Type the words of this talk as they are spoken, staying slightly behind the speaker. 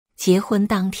结婚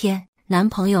当天，男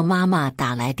朋友妈妈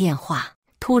打来电话，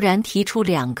突然提出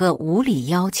2个无理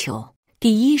要求。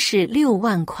第一是6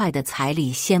万块的彩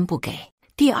礼先不给，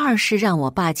第二是让我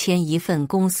爸签一份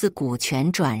公司股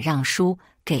权转让书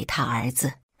给他儿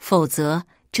子，否则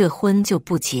这婚就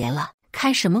不结了。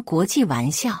开什么国际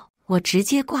玩笑？我直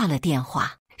接挂了电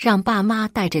话，让爸妈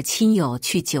带着亲友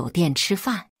去酒店吃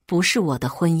饭，不是我的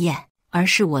婚宴，而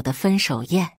是我的分手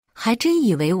宴。还真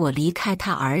以为我离开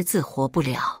他儿子活不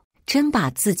了，真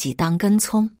把自己当根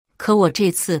葱。可我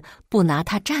这次不拿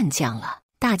他蘸酱了。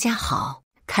大家好，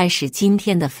开始今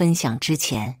天的分享之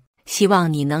前，希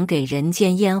望你能给人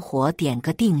间烟火点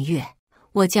个订阅，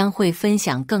我将会分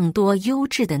享更多优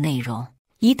质的内容。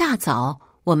一大早，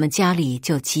我们家里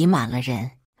就挤满了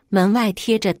人，门外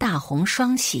贴着大红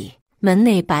双喜，门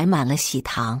内摆满了喜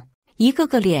糖，一个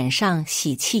个脸上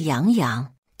喜气洋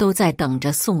洋，都在等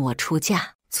着送我出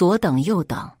嫁。左等右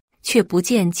等，却不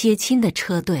见接亲的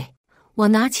车队。我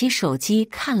拿起手机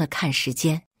看了看时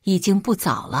间，已经不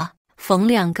早了。冯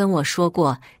亮跟我说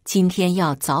过，今天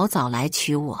要早早来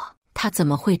娶我，他怎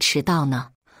么会迟到呢？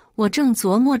我正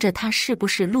琢磨着他是不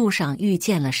是路上遇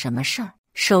见了什么事儿，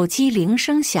手机铃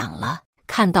声响了，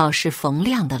看到是冯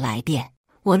亮的来电，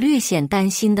我略显担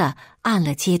心地按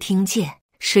了接听键，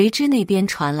谁知那边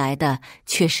传来的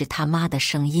却是他妈的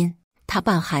声音。他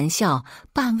半含笑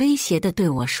半威胁地对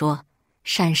我说：“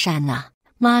珊珊呐，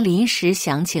妈临时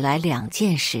想起来2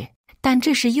件事，但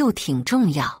这事又挺重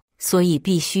要，所以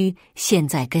必须现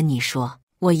在跟你说。”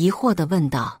我疑惑地问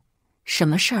道：“什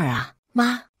么事儿啊，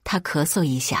妈？”他咳嗽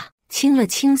一下，清了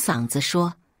清嗓子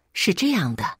说：“是这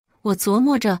样的，我琢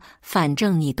磨着，反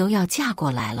正你都要嫁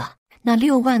过来了，那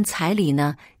6万彩礼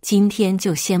呢，今天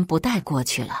就先不带过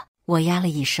去了。”我呀了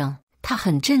一声，他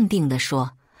很镇定地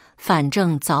说：“反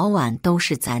正早晚都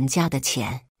是咱家的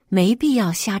钱，没必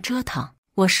要瞎折腾。”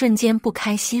我瞬间不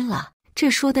开心了，这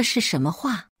说的是什么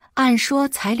话？按说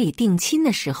彩礼定亲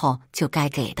的时候就该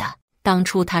给的，当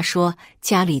初他说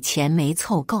家里钱没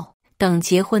凑够，等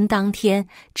结婚当天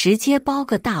直接包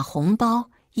个大红包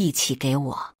一起给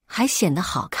我，还显得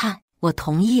好看。我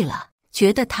同意了，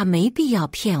觉得他没必要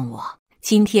骗我，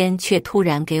今天却突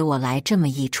然给我来这么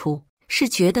一出，是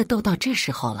觉得都到这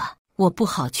时候了，我不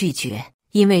好拒绝。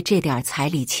因为这点彩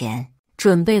礼钱，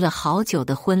准备了好久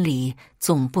的婚礼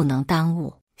总不能耽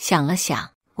误。想了想，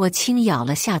我轻咬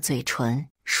了下嘴唇，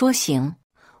说行。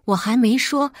我还没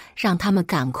说让他们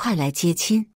赶快来接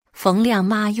亲，冯亮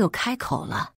妈又开口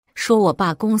了，说我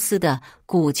爸公司的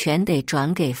股权得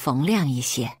转给冯亮一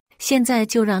些，现在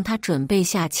就让他准备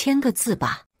下签个字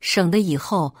吧，省得以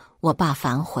后我爸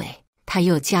反悔。他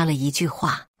又加了一句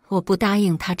话，我不答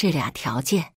应他这俩条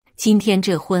件，今天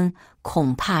这婚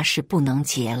恐怕是不能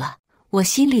结了。我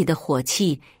心里的火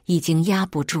气已经压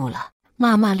不住了，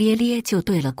骂骂咧咧就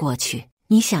对了过去：“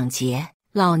你想结，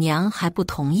老娘还不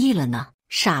同意了呢，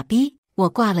傻逼！”我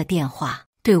挂了电话，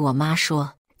对我妈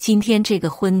说：“今天这个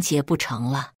婚结不成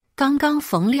了。”刚刚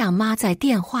冯亮妈在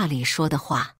电话里说的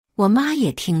话，我妈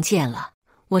也听见了。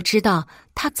我知道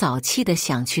她早气的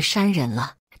想去扇人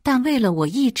了，但为了我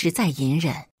一直在隐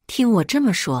忍。听我这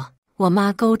么说，我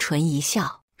妈勾唇一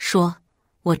笑，说：“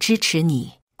我支持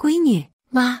你，闺女。”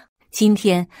妈，今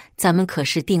天咱们可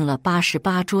是订了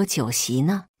88桌酒席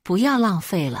呢，不要浪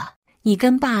费了。你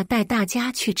跟爸带大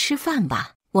家去吃饭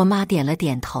吧。我妈点了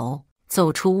点头，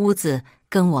走出屋子，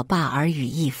跟我爸耳语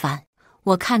一番。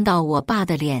我看到我爸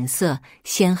的脸色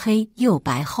先黑又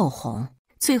白后红，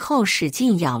最后使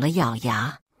劲咬了咬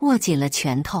牙，握紧了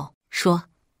拳头，说：“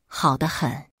好得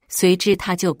很。”随之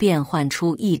他就变换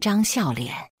出一张笑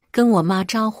脸，跟我妈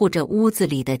招呼着屋子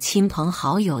里的亲朋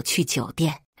好友去酒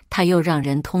店。他又让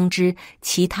人通知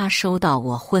其他收到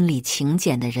我婚礼请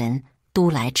柬的人都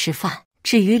来吃饭，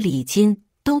至于礼金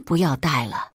都不要带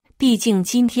了，毕竟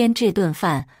今天这顿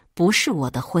饭不是我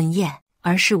的婚宴，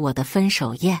而是我的分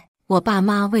手宴。我爸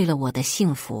妈为了我的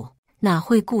幸福，哪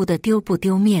会顾得丢不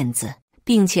丢面子，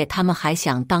并且他们还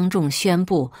想当众宣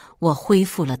布我恢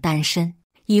复了单身，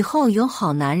以后有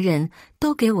好男人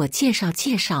都给我介绍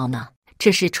介绍呢。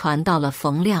这事传到了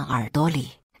冯亮耳朵里，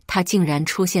他竟然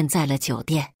出现在了酒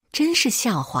店，真是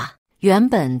笑话。原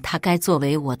本他该作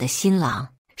为我的新郎，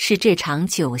是这场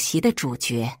酒席的主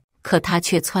角，可他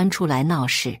却窜出来闹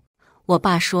事。我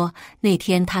爸说，那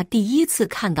天他第一次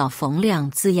看到冯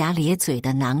亮龇牙咧嘴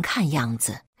的难看样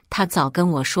子，他早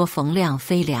跟我说冯亮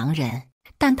非良人，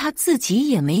但他自己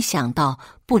也没想到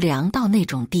不良到那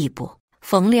种地步。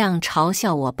冯亮嘲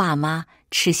笑我爸妈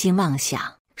痴心妄想，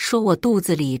说我肚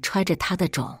子里揣着他的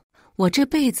种，我这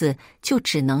辈子就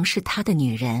只能是他的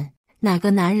女人，哪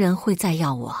个男人会再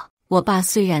要我？我爸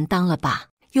虽然当了爸，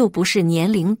又不是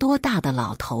年龄多大的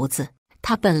老头子，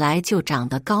他本来就长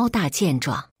得高大健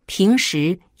壮，平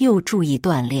时又注意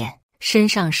锻炼，身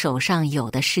上手上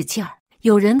有的是劲儿。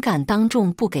有人敢当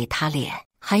众不给他脸，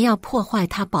还要破坏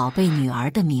他宝贝女儿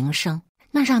的名声，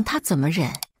那让他怎么忍？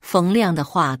冯亮的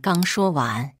话刚说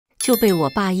完，就被我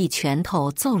爸一拳头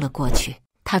揍了过去。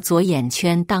他左眼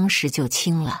圈当时就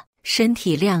青了，身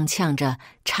体踉跄着，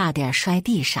差点摔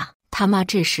地上。他妈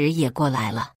这时也过来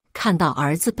了，看到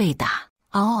儿子被打，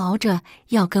嗷嗷着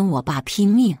要跟我爸拼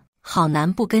命。好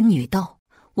男不跟女斗，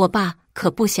我爸可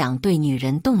不想对女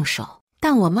人动手，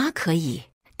但我妈可以。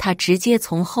他直接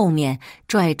从后面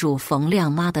拽住冯亮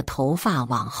妈的头发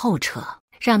往后扯，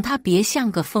让她别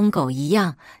像个疯狗一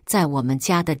样在我们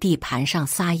家的地盘上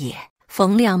撒野。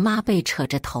冯亮妈被扯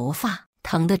着头发，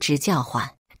疼得直叫唤，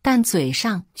但嘴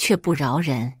上却不饶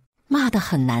人，骂得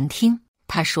很难听。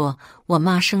她说我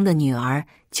妈生的女儿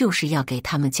就是要给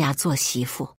他们家做媳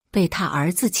妇，被他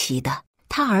儿子气的。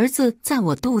他儿子在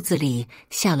我肚子里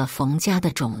下了冯家的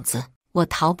种子，我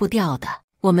逃不掉的，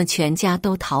我们全家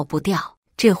都逃不掉。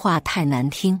这话太难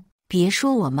听，别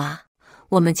说我妈，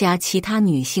我们家其他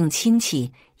女性亲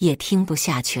戚也听不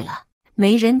下去了。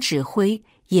没人指挥，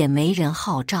也没人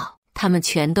号召，他们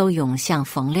全都涌向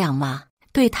冯亮妈，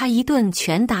对她一顿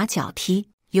拳打脚踢。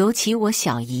尤其我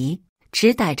小姨，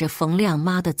只逮着冯亮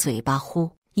妈的嘴巴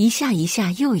呼，一下一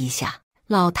下又一下，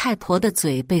老太婆的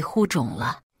嘴被呼肿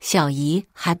了。小姨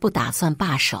还不打算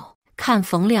罢手，看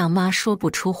冯亮妈说不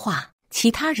出话，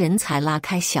其他人才拉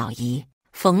开小姨。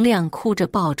冯亮哭着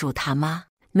抱住他妈，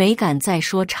没敢再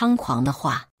说猖狂的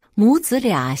话。母子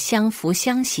俩相扶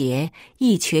相携，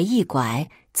一瘸一拐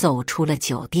走出了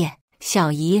酒店。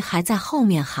小姨还在后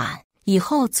面喊，以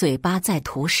后嘴巴再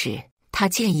吐屎，她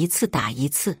见一次打一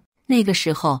次。那个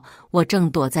时候我正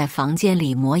躲在房间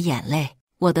里抹眼泪，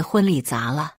我的婚礼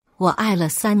砸了，我爱了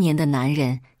3年的男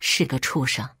人是个畜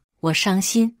生，我伤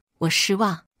心，我失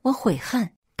望，我悔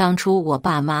恨。当初我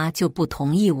爸妈就不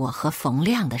同意我和冯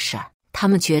亮的事儿，他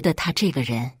们觉得他这个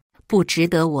人不值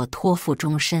得我托付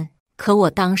终身。可我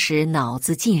当时脑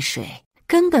子进水，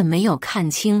根本没有看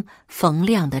清冯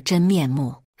亮的真面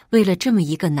目。为了这么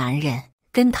一个男人，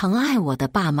跟疼爱我的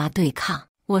爸妈对抗。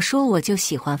我说我就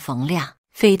喜欢冯亮，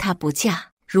非他不嫁。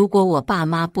如果我爸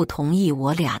妈不同意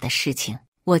我俩的事情，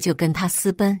我就跟他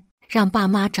私奔，让爸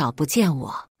妈找不见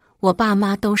我。我爸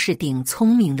妈都是顶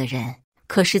聪明的人，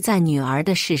可是在女儿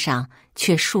的事上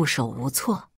却束手无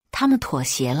措。他们妥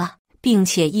协了，并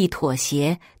且一妥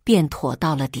协便妥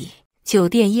到了底。酒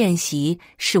店宴席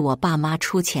是我爸妈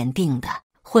出钱订的，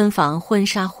婚房、婚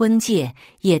纱、婚戒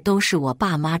也都是我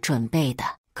爸妈准备的。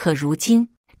可如今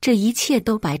这一切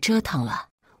都白折腾了。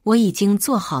我已经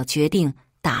做好决定，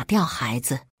打掉孩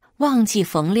子，忘记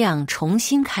冯亮，重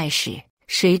新开始。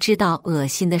谁知道恶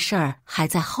心的事儿还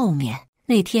在后面。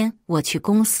那天我去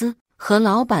公司和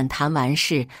老板谈完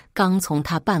事，刚从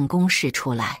他办公室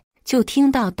出来，就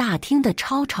听到大厅的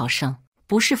吵吵声，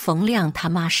不是冯亮他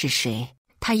妈是谁？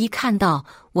他一看到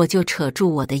我就扯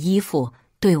住我的衣服，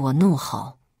对我怒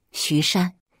吼：徐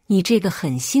珊，你这个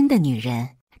狠心的女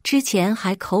人，之前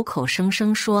还口口声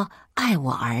声说爱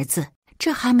我儿子，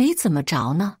这还没怎么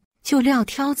着呢，就撂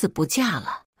挑子不嫁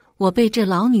了。我被这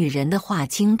老女人的话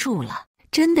惊住了，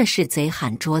真的是贼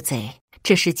喊捉贼。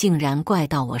这事竟然怪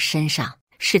到我身上，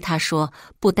是他说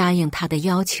不答应他的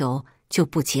要求就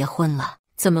不结婚了，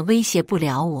怎么威胁不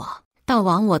了我，倒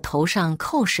往我头上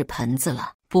扣屎盆子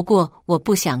了。不过我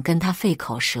不想跟他费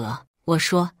口舌，我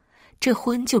说这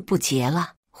婚就不结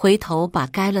了，回头把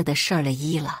该了的事儿了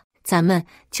依了，咱们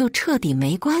就彻底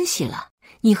没关系了。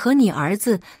你和你儿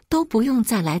子都不用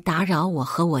再来打扰我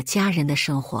和我家人的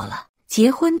生活了。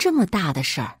结婚这么大的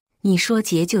事儿，你说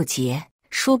结就结，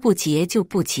说不结就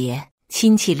不结，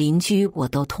亲戚邻居我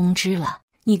都通知了。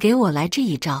你给我来这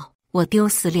一招，我丢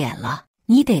死脸了。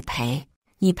你得赔，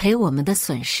你赔我们的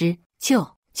损失，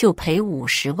就赔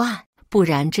50万，不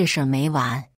然这事儿没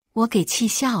完。我给气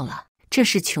笑了，这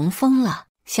是穷疯了，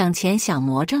想钱想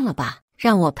魔怔了吧？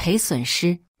让我赔损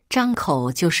失，张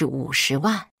口就是50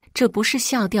万，这不是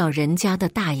笑掉人家的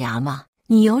大牙吗？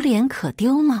你有脸可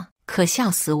丢吗？可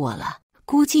笑死我了。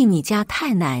估计你家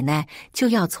太奶奶就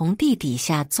要从地底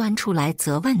下钻出来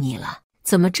责问你了，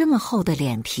怎么这么厚的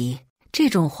脸皮？这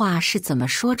种话是怎么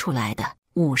说出来的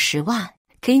？50万，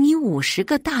给你50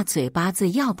个大嘴巴子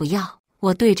要不要？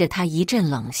我对着他一阵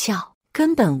冷笑，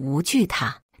根本无惧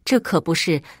他。这可不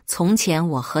是从前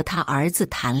我和他儿子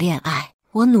谈恋爱，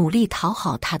我努力讨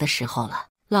好他的时候了。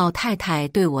老太太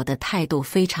对我的态度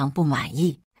非常不满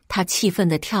意，她气愤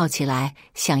地跳起来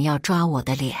想要抓我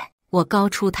的脸，我高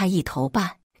出她1头半，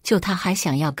就她还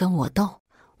想要跟我斗。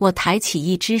我抬起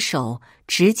一只手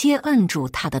直接摁住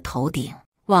她的头顶，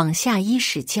往下一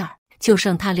使劲儿，就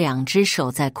剩她2只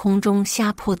手在空中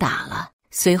瞎扑打了。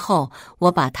随后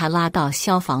我把他拉到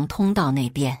消防通道那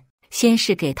边，先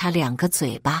是给他2个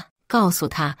嘴巴，告诉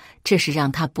他这是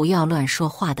让他不要乱说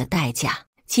话的代价，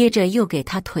接着又给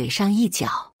他腿上一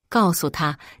脚，告诉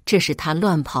他这是他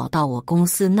乱跑到我公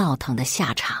司闹腾的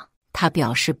下场。他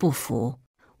表示不服，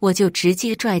我就直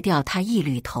接拽掉他一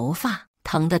缕头发，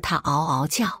疼得他嗷嗷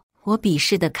叫。我鄙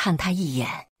视地看他一眼，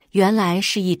原来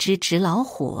是一只纸老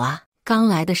虎啊！刚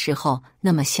来的时候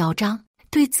那么嚣张，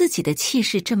对自己的气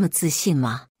势这么自信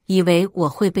吗？以为我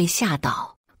会被吓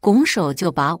倒，拱手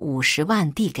就把50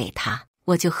万递给他，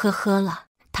我就呵呵了。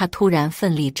他突然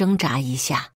奋力挣扎一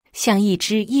下，像一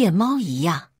只夜猫一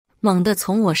样，猛地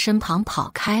从我身旁跑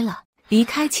开了。离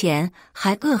开前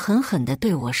还恶狠狠地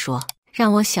对我说，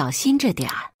让我小心着点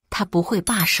儿，他不会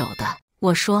罢手的。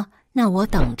我说，那我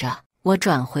等着。我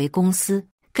转回公司，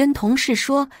跟同事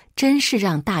说，真是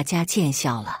让大家见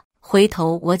笑了。回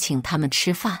头我请他们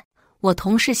吃饭。我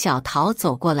同事小桃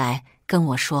走过来跟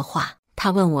我说话，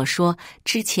她问我说，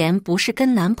之前不是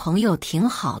跟男朋友挺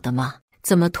好的吗？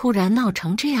怎么突然闹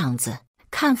成这样子？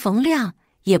看冯亮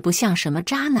也不像什么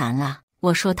渣男啊。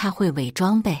我说他会伪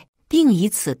装呗，并以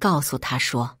此告诉他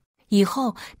说，以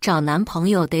后找男朋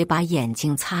友得把眼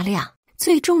睛擦亮，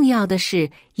最重要的是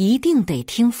一定得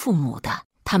听父母的，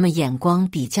他们眼光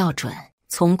比较准。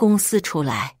从公司出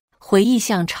来，回忆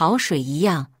像潮水一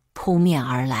样扑面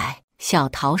而来。小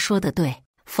桃说得对，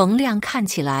冯亮看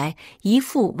起来一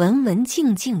副文文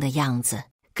静静的样子，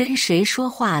跟谁说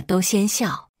话都先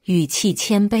笑，语气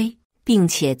谦卑，并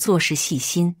且做事细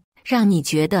心，让你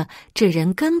觉得这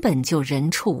人根本就人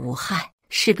畜无害，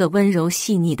是个温柔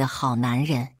细腻的好男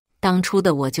人。当初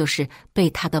的我就是被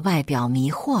他的外表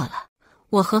迷惑了。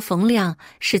我和冯亮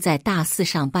是在大4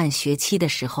上半学期的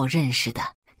时候认识的，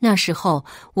那时候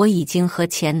我已经和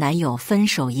前男友分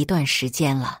手一段时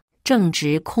间了，正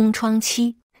值空窗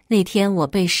期。那天我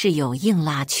被室友硬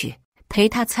拉去陪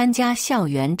他参加校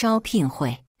园招聘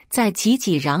会，在挤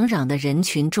挤攘攘的人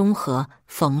群中和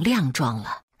冯亮撞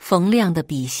了。冯亮的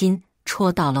笔芯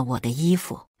戳到了我的衣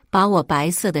服，把我白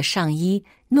色的上衣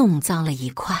弄脏了一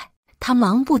块。他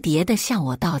忙不迭地向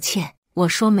我道歉，我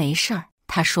说没事儿，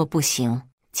他说不行，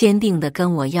坚定地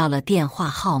跟我要了电话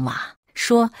号码，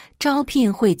说招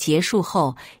聘会结束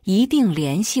后一定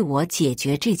联系我解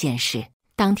决这件事。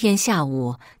当天下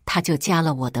午他就加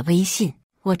了我的微信，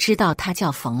我知道他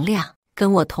叫冯亮，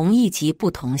跟我同一级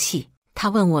不同系。他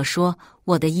问我说，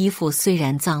我的衣服虽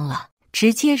然脏了，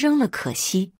直接扔了可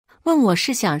惜，问我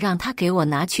是想让他给我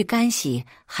拿去干洗，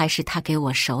还是他给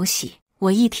我手洗。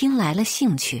我一听来了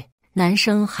兴趣，男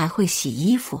生还会洗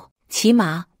衣服，起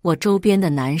码我周边的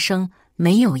男生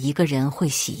没有一个人会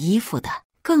洗衣服的，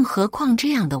更何况这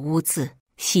样的污渍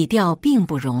洗掉并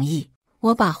不容易。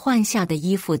我把换下的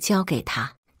衣服交给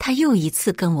他，他又一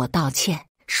次跟我道歉，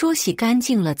说洗干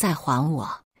净了再还我，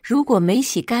如果没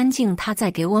洗干净他再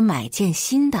给我买件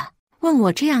新的，问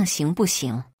我这样行不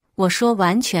行。我说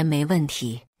完全没问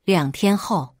题。2天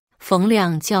后，冯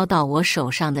亮交到我手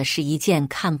上的是一件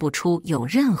看不出有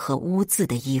任何污渍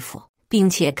的衣服，并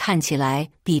且看起来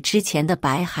比之前的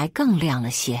白还更亮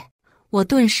了些。我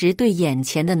顿时对眼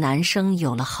前的男生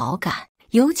有了好感，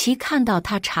尤其看到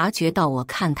他察觉到我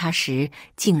看他时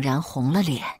竟然红了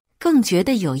脸，更觉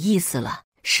得有意思了。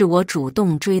是我主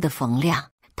动追的冯亮，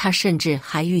他甚至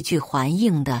还欲拒还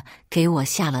迎的给我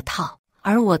下了套，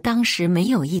而我当时没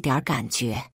有一点感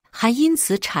觉，还因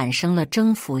此产生了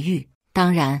征服欲。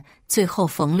当然，最后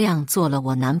冯亮做了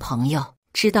我男朋友。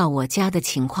知道我家的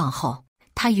情况后，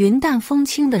他云淡风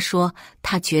轻地说，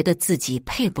他觉得自己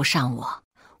配不上我，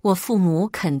我父母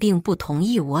肯定不同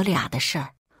意我俩的事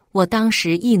儿。我当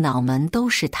时一脑门都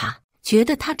是他，觉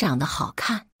得他长得好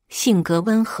看，性格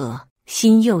温和，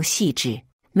心又细致，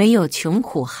没有穷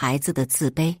苦孩子的自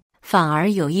卑，反而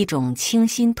有一种清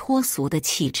新脱俗的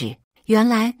气质。原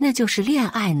来那就是恋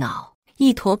爱脑，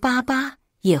一坨粑粑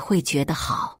也会觉得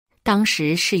好。当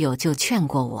时室友就劝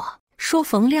过我，说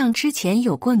冯亮之前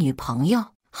有过女朋友，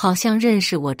好像认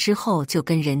识我之后就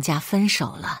跟人家分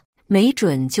手了，没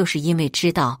准就是因为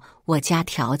知道我家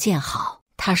条件好。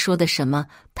他说的什么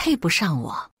配不上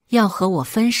我，要和我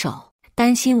分手，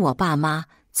担心我爸妈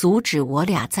阻止我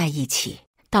俩在一起，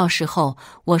到时候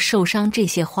我受伤，这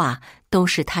些话都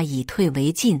是他以退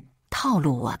为进套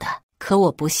路我的。可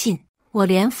我不信，我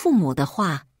连父母的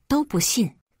话都不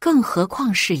信，更何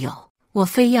况室友。我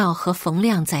非要和冯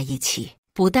亮在一起，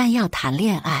不但要谈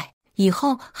恋爱，以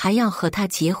后还要和他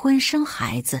结婚生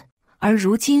孩子。而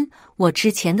如今我之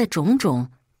前的种种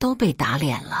都被打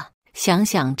脸了，想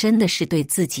想真的是对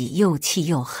自己又气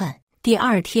又恨。第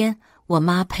2天，我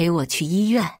妈陪我去医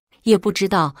院，也不知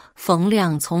道冯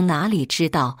亮从哪里知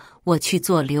道我去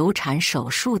做流产手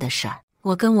术的事儿。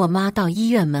我跟我妈到医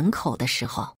院门口的时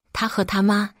候，她和她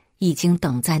妈已经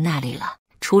等在那里了。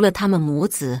除了他们母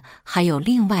子，还有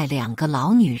另外2个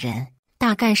老女人，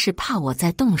大概是怕我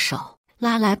再动手，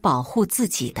拉来保护自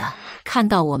己的。看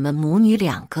到我们母女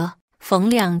2个，冯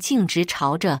亮径直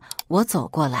朝着我走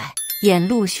过来，眼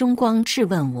露凶光质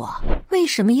问我为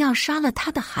什么要杀了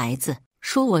他的孩子，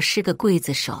说我是个刽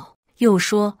子手，又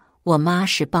说我妈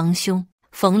是帮凶。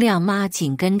冯亮妈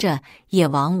紧跟着也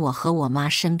往我和我妈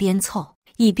身边凑，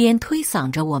一边推搡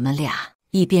着我们俩，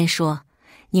一边说，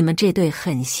你们这对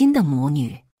狠心的母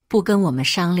女，不跟我们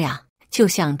商量，就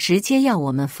想直接要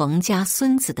我们冯家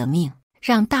孙子的命，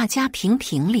让大家评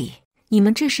评理，你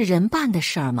们这是人办的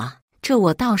事儿吗？这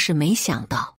我倒是没想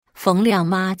到，冯亮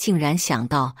妈竟然想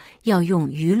到要用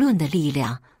舆论的力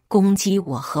量攻击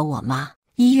我和我妈。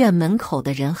医院门口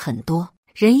的人很多，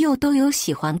人又都有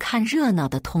喜欢看热闹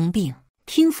的通病，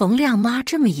听冯亮妈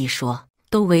这么一说，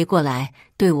都围过来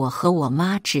对我和我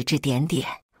妈指指点点。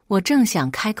我正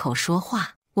想开口说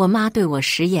话，我妈对我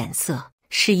使眼色，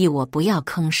示意我不要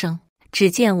吭声。只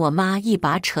见我妈一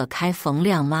把扯开冯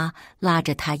亮妈拉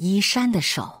着她衣衫的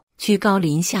手，居高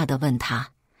临下地问她，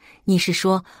你是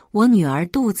说我女儿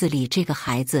肚子里这个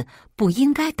孩子不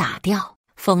应该打掉？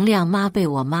冯亮妈被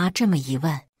我妈这么一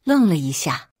问，愣了一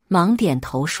下，忙点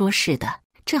头说是的，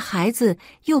这孩子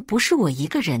又不是我一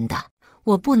个人的，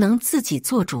我不能自己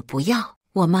做主不要。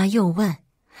我妈又问，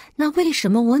那为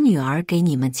什么我女儿给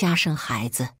你们家生孩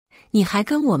子，你还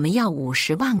跟我们要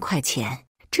50万块钱？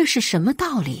这是什么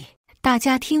道理？大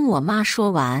家听我妈说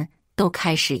完，都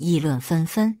开始议论纷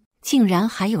纷，竟然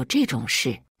还有这种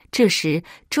事。这时，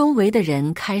周围的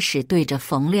人开始对着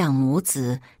冯亮母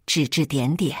子指指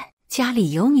点点，家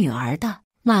里有女儿的，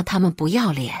骂他们不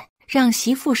要脸，让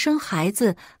媳妇生孩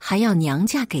子还要娘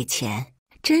家给钱，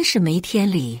真是没天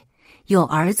理。有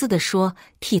儿子的说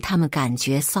替他们感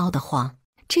觉骚得慌，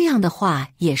这样的话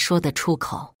也说得出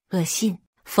口，恶心。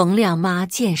冯亮妈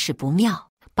见势不妙，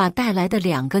把带来的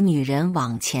2个女人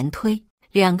往前推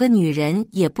，2个女人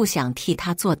也不想替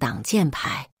她做挡箭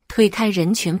牌，推开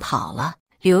人群跑了，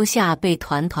留下被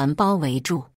团团包围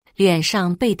住，脸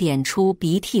上被点出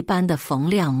鼻涕般的冯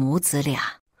亮母子俩。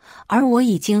而我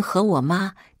已经和我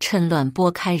妈趁乱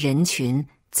拨开人群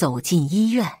走进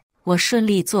医院。我顺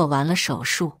利做完了手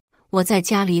术，我在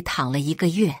家里躺了1个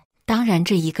月。当然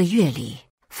这1个月里，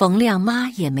冯亮妈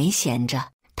也没闲着，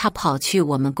她跑去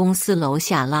我们公司楼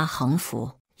下拉横幅，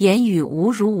言语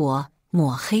侮辱我，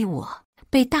抹黑我。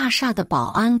被大厦的保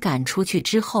安赶出去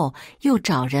之后，又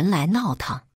找人来闹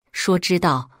腾，说知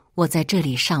道我在这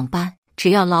里上班，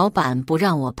只要老板不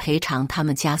让我赔偿他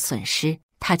们家损失，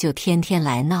他就天天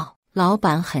来闹。老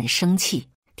板很生气，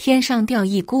天上掉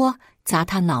一锅砸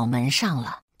他脑门上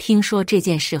了。听说这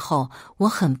件事后，我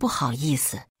很不好意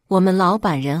思。我们老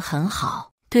板人很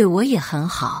好，对我也很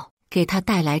好，给他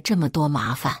带来这么多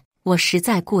麻烦，我实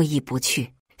在过意不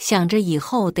去，想着以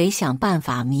后得想办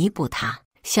法弥补他。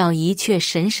小姨却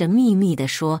神神秘秘地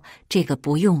说，这个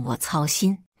不用我操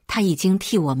心，他已经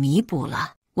替我弥补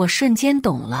了。我瞬间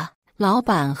懂了，老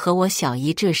板和我小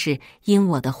姨这是因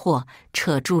我的祸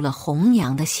扯住了红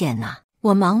娘的线呐。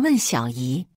我忙问小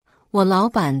姨，我老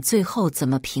板最后怎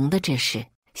么评的这事？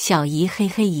小姨嘿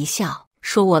嘿一笑，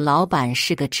说我老板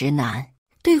是个直男，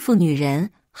对付女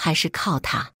人还是靠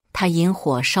他。他引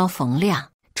火烧冯亮，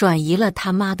转移了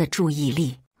他妈的注意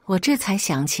力。我这才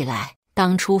想起来，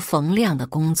当初冯亮的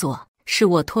工作是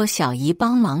我托小姨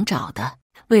帮忙找的，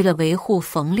为了维护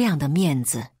冯亮的面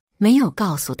子，没有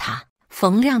告诉他，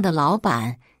冯亮的老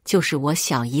板就是我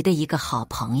小姨的一个好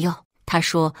朋友。他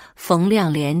说冯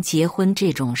亮连结婚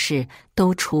这种事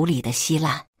都处理得稀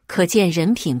烂，可见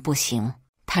人品不行。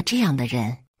他这样的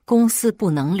人，公司不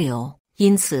能留，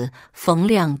因此冯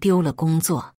亮丢了工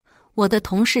作。我的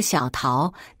同事小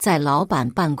陶在老板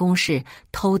办公室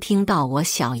偷听到我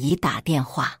小姨打电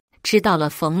话，知道了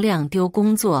冯亮丢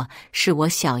工作是我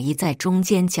小姨在中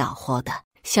间搅和的。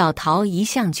小陶一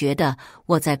向觉得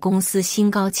我在公司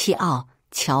心高气傲，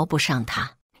瞧不上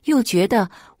他，又觉得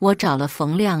我找了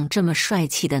冯亮这么帅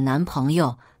气的男朋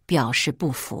友，表示不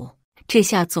服。这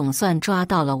下总算抓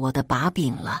到了我的把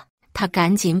柄了。他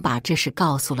赶紧把这事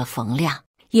告诉了冯亮，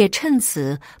也趁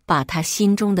此把他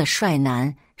心中的帅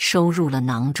男收入了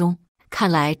囊中。看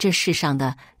来这世上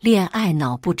的恋爱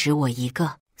脑不止我一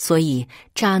个，所以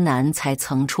渣男才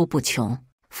层出不穷。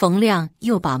冯亮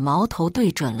又把矛头对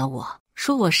准了我，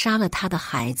说我杀了他的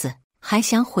孩子，还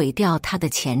想毁掉他的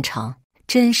前程，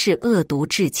真是恶毒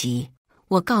至极。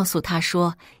我告诉他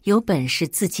说，有本事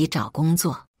自己找工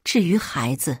作，至于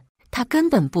孩子，他根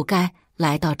本不该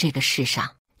来到这个世上，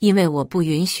因为我不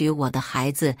允许我的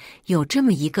孩子有这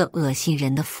么一个恶心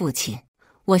人的父亲。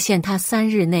我限他3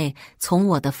日内从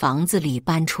我的房子里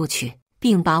搬出去，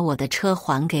并把我的车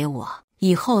还给我，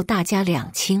以后大家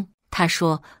两清。他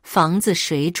说房子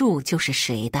谁住就是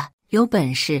谁的，有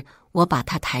本事我把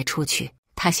他抬出去。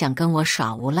他想跟我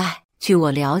耍无赖。据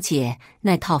我了解，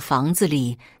那套房子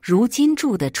里如今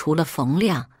住的除了冯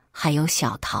亮还有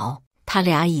小桃，他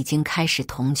俩已经开始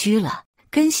同居了，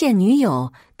跟现女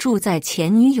友住在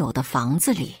前女友的房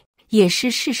子里，也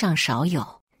是世上少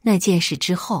有。那件事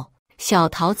之后，小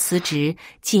桃辞职，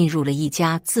进入了一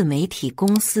家自媒体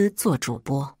公司做主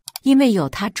播。因为有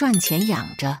他赚钱养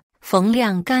着，冯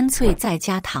亮干脆在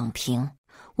家躺平。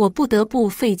我不得不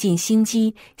费尽心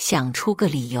机想出个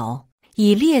理由，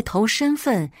以猎头身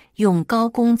份用高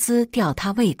工资吊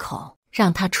他胃口，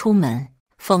让他出门。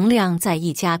冯亮在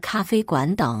一家咖啡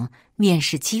馆等面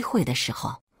试机会的时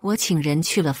候，我请人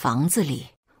去了房子里，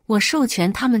我授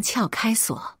权他们撬开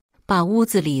锁，把屋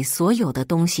子里所有的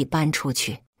东西搬出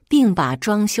去，并把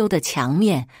装修的墙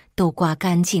面都刮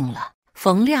干净了。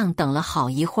冯亮等了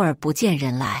好一会儿不见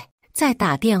人来，再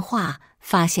打电话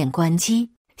发现关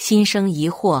机，心生疑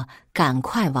惑，赶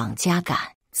快往家赶。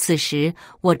此时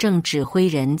我正指挥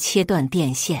人切断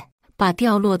电线，把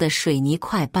掉落的水泥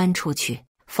块搬出去。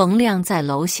冯亮在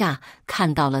楼下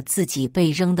看到了自己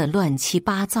被扔得乱七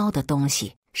八糟的东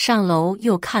西，上楼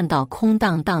又看到空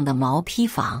荡荡的毛坯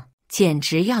房，简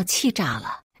直要气炸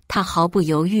了。他毫不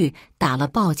犹豫打了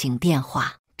报警电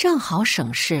话，正好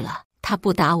省事了。他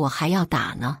不打我还要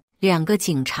打呢。2个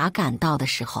警察赶到的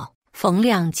时候，冯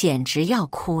亮简直要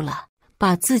哭了，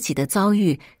把自己的遭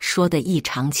遇说得异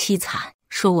常凄惨，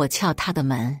说我撬他的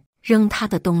门，扔他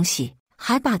的东西，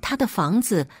还把他的房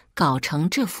子搞成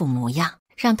这副模样，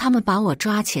让他们把我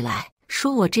抓起来，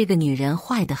说我这个女人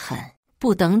坏得很。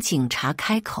不等警察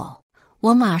开口，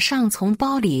我马上从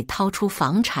包里掏出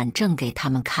房产证给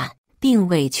他们看，并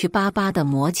委屈巴巴地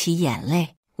抹起眼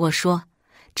泪。我说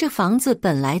这房子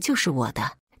本来就是我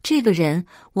的，这个人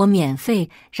我免费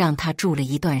让他住了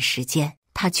一段时间，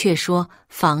他却说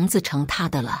房子成他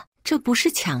的了，这不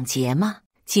是抢劫吗？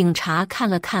警察看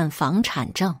了看房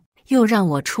产证，又让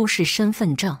我出示身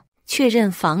份证，确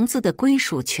认房子的归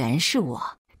属权是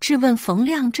我，质问冯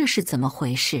亮这是怎么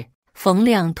回事。冯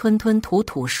亮吞吞吐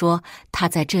吐说他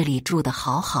在这里住得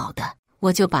好好的，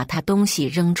我就把他东西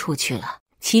扔出去了。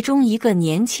其中一个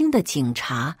年轻的警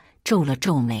察皱了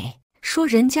皱眉，说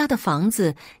人家的房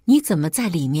子你怎么在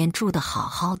里面住得好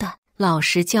好的？老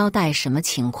实交代什么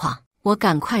情况？我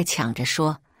赶快抢着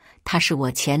说他是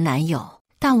我前男友，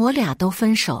但我俩都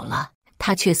分手了。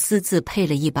他却私自配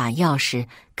了一把钥匙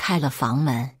开了房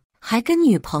门，还跟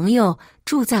女朋友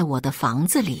住在我的房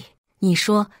子里。你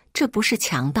说这不是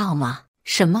强盗吗？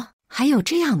什么？还有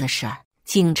这样的事儿？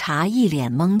警察一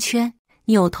脸蒙圈，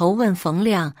扭头问冯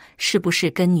亮是不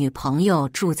是跟女朋友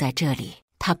住在这里。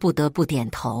他不得不点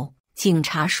头。警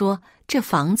察说这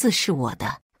房子是我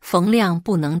的，冯亮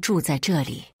不能住在这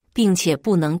里，并且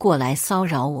不能过来骚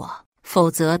扰我，否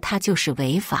则他就是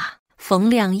违法。冯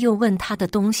亮又问他的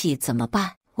东西怎么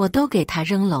办，我都给他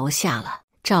扔楼下了，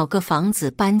找个房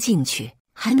子搬进去，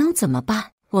还能怎么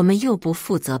办？我们又不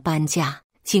负责搬家。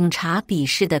警察鄙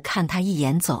视地看他一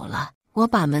眼走了。我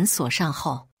把门锁上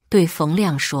后，对冯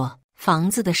亮说房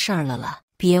子的事儿了，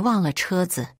别忘了车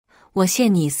子，我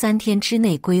限你3天之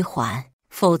内归还，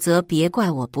否则别怪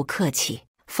我不客气。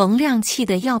冯亮气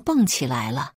得要蹦起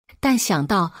来了，但想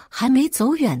到还没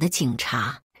走远的警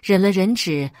察，忍了忍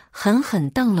指，狠狠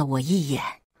瞪了我一眼。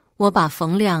我把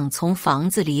冯亮从房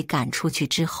子里赶出去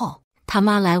之后，他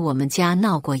妈来我们家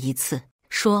闹过一次，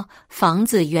说房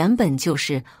子原本就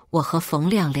是我和冯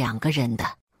亮2个人的，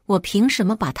我凭什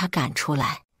么把他赶出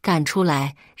来？赶出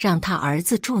来让他儿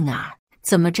子住哪儿？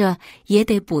怎么着也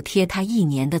得补贴他1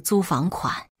年的租房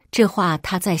款。这话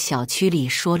他在小区里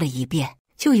说了一遍，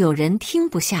就有人听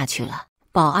不下去了。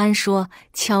保安说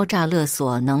敲诈勒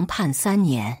索能判3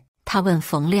年。他问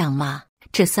冯亮妈，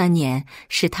这3年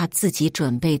是他自己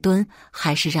准备蹲，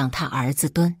还是让他儿子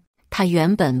蹲？他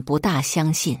原本不大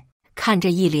相信，看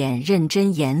着一脸认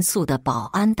真严肃的保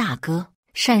安大哥，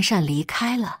讪讪离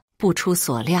开了。不出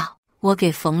所料，我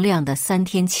给冯亮的3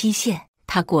天期限，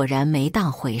他果然没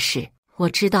当回事。我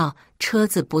知道车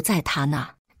子不在他那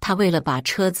儿，他为了把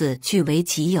车子据为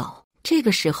己有，这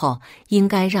个时候应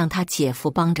该让他姐夫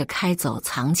帮着开走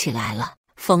藏起来了。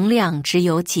冯亮只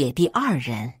有姐弟2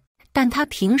人，但他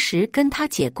平时跟他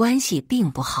姐关系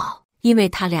并不好，因为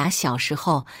他俩小时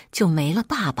候就没了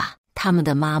爸爸。他们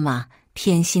的妈妈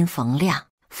偏心冯亮，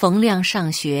冯亮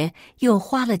上学又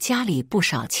花了家里不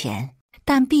少钱，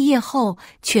但毕业后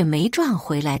却没赚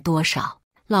回来多少。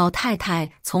老太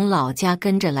太从老家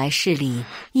跟着来市里，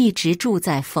一直住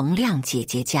在冯亮姐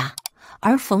姐家。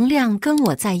而冯亮跟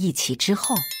我在一起之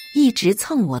后，一直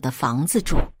蹭我的房子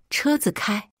住，车子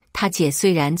开。他姐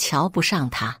虽然瞧不上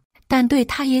他，但对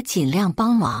他也尽量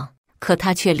帮忙。可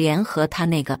他却联合他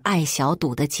那个爱小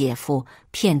赌的姐夫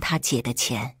骗他姐的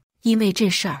钱。因为这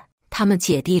事儿，他们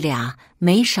姐弟俩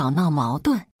没少闹矛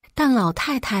盾，但老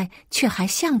太太却还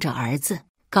向着儿子，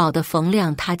搞得冯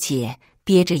亮他姐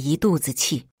憋着一肚子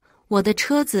气。我的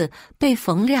车子被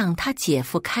冯亮他姐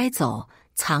夫开走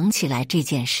藏起来这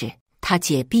件事，他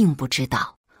姐并不知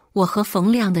道。我和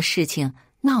冯亮的事情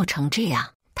闹成这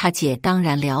样，他姐当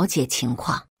然了解情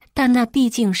况，但那毕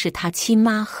竟是他亲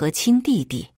妈和亲弟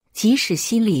弟，即使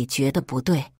心里觉得不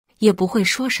对，也不会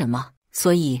说什么。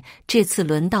所以这次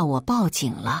轮到我报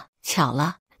警了。巧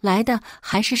了，来的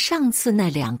还是上次那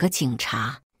2个警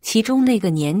察。其中那个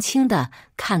年轻的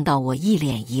看到我一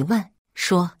脸疑问，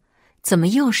说：“怎么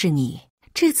又是你？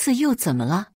这次又怎么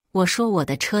了？”我说：“我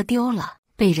的车丢了，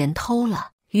被人偷了。”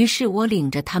于是我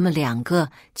领着他们2个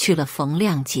去了冯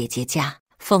亮姐姐家。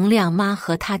冯亮妈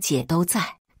和他姐都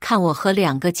在，看我和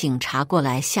2个警察过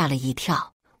来，吓了一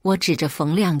跳。我指着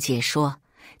冯亮姐说：“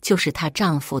就是她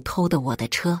丈夫偷的我的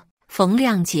车。”冯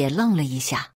亮姐愣了一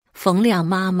下，冯亮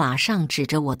妈马上指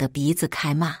着我的鼻子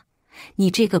开骂：“你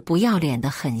这个不要脸的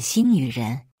狠心女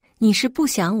人，你是不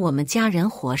想我们家人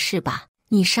活是吧？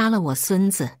你杀了我孙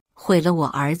子，毁了我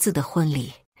儿子的婚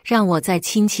礼，让我在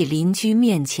亲戚邻居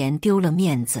面前丢了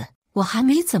面子。我还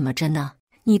没怎么着呢，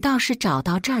你倒是找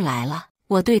到这儿来了。”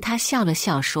我对她笑了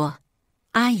笑说：“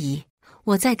阿姨，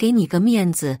我再给你个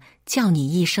面子，叫你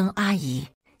一声阿姨。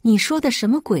你说的什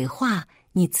么鬼话？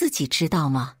你自己知道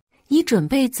吗？你准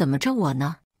备怎么着我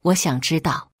呢？我想知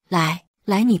道。来，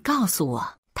你告诉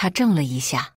我。”她怔了一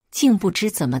下，竟不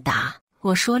知怎么答。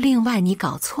我说：“另外你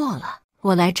搞错了，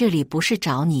我来这里不是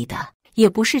找你的，也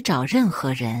不是找任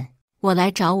何人，我来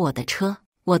找我的车。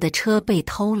我的车被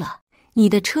偷了。”“你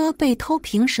的车被偷，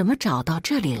凭什么找到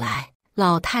这里来？”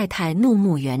老太太怒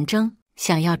目圆睁，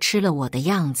想要吃了我的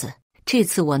样子。这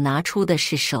次我拿出的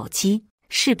是手机，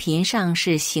视频上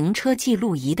是行车记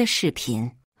录仪的视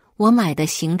频。我买的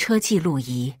行车记录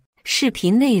仪，视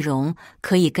频内容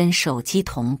可以跟手机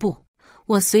同步，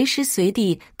我随时随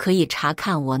地可以查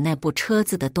看我那部车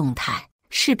子的动态。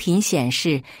视频显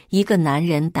示一个男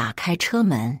人打开车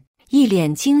门，一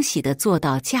脸惊喜地坐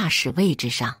到驾驶位置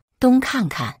上，东看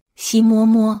看，西摸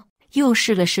摸，又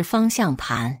试了试方向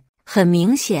盘。很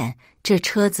明显，这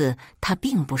车子他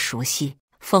并不熟悉。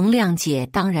冯亮姐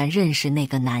当然认识那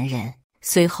个男人。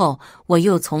随后，我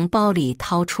又从包里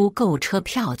掏出购车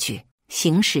票据、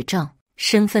行驶证、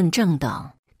身份证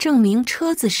等，证明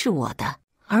车子是我的。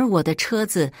而我的车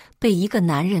子被一个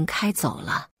男人开走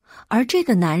了，而这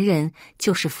个男人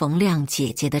就是冯亮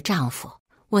姐姐的丈夫。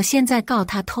我现在告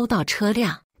他偷盗车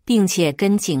辆，并且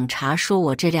跟警察说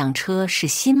我这辆车是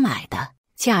新买的，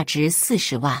价值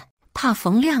40万。怕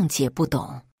冯亮姐不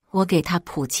懂，我给她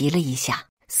普及了一下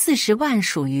，40万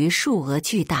属于数额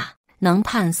巨大，能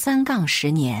判3-10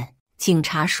年。警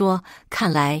察说：“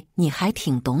看来你还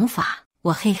挺懂法。”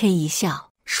我嘿嘿一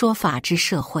笑，说：“法治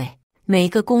社会，每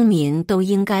个公民都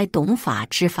应该懂法、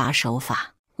知法、守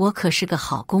法。我可是个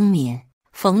好公民。”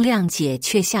冯亮姐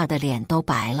却吓得脸都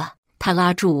白了，她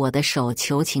拉住我的手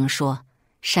求情说：“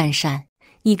珊珊，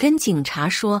你跟警察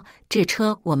说这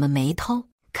车我们没偷，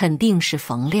肯定是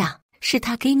冯亮，是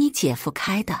他给你姐夫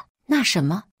开的。那什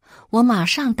么，我马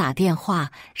上打电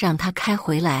话让他开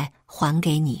回来还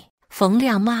给你。”冯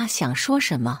亮妈想说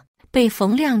什么，被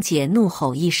冯亮姐怒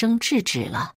吼一声制止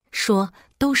了，说：“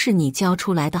都是你教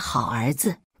出来的好儿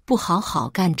子，不好好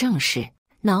干正事，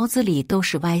脑子里都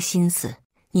是歪心思，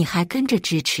你还跟着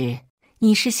支持，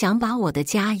你是想把我的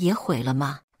家也毁了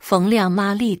吗？”冯亮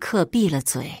妈立刻闭了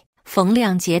嘴。冯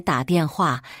亮姐打电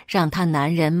话让她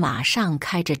男人马上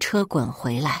开着车滚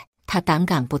回来，他胆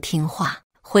敢不听话，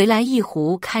回来一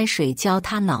壶开水浇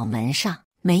他脑门上。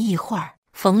没一会儿，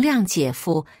冯亮姐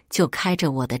夫就开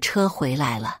着我的车回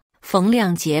来了。冯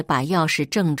亮姐把钥匙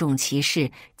郑重其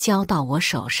事交到我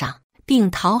手上，并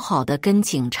讨好的跟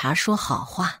警察说好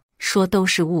话，说都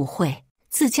是误会，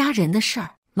自家人的事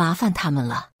儿，麻烦他们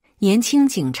了。年轻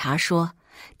警察说：“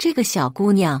这个小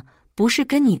姑娘不是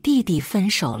跟你弟弟分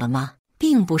手了吗？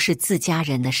并不是自家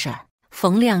人的事儿。”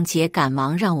冯亮姐赶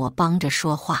忙让我帮着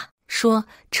说话，说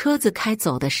车子开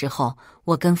走的时候，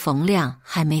我跟冯亮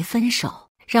还没分手，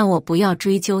让我不要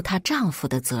追究她丈夫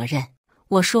的责任。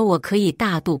我说我可以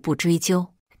大度不追究，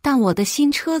但我的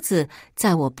新车子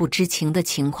在我不知情的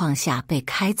情况下被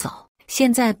开走，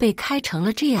现在被开成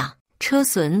了这样，车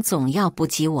损总要不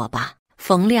及我吧？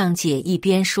冯亮姐一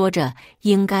边说着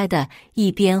应该的，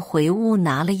一边回屋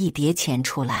拿了一叠钱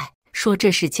出来，说这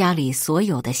是家里所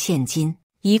有的现金，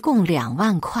一共2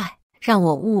万块，让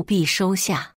我务必收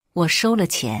下。我收了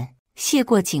钱，谢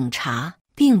过警察，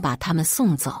并把他们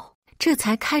送走，这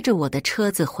才开着我的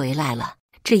车子回来了。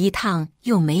这一趟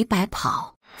又没白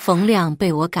跑。冯亮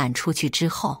被我赶出去之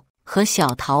后，和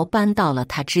小桃搬到了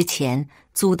他之前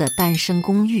租的单身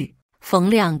公寓。冯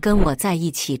亮跟我在一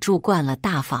起住惯了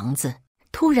大房子，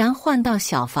突然换到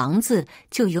小房子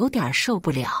就有点受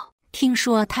不了。听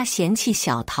说他嫌弃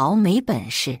小桃没本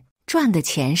事，赚的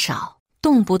钱少，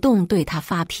动不动对他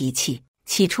发脾气。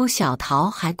起初小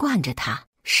桃还惯着他，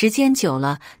时间久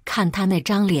了，看他那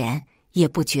张脸也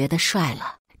不觉得帅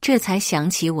了。这才想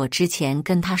起我之前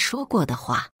跟他说过的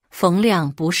话，冯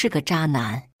亮不是个渣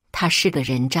男，他是个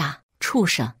人渣畜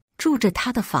生，住着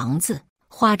他的房子，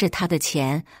花着他的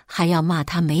钱，还要骂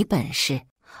他没本事，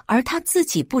而他自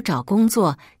己不找工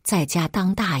作，在家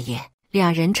当大爷。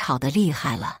俩人吵得厉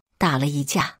害了，打了一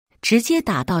架，直接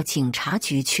打到警察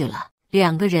局去了。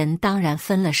两个人当然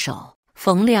分了手。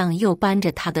冯亮又搬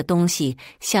着他的东西，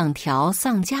像条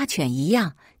丧家犬一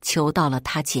样求到了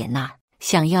他姐那儿，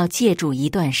想要借住一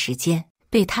段时间。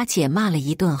被他姐骂了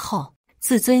一顿后，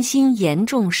自尊心严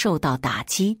重受到打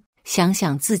击。想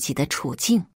想自己的处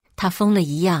境，他疯了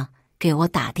一样给我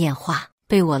打电话，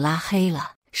被我拉黑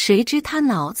了。谁知他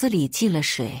脑子里进了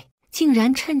水，竟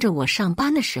然趁着我上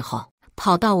班的时候，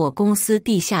跑到我公司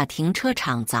地下停车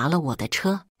场砸了我的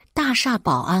车。大厦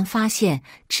保安发现，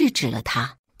制止了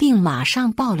他，并马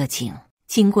上报了警。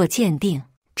经过鉴定，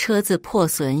车子破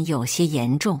损有些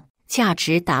严重，价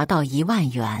值达到1万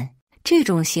元。这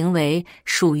种行为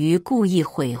属于故意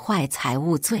毁坏财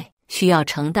物罪，需要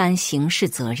承担刑事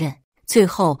责任。最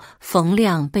后，冯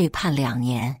亮被判2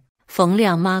年。冯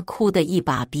亮妈哭得一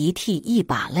把鼻涕一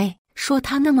把泪，说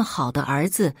他那么好的儿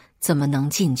子怎么能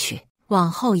进去，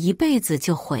往后一辈子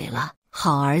就毁了。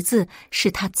好儿子是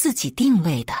他自己定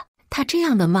位的，他这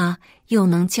样的妈又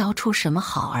能教出什么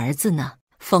好儿子呢？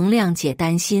冯亮姐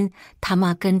担心他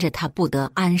妈跟着他不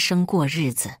得安生过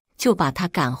日子，就把他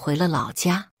赶回了老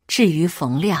家。至于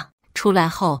冯亮出来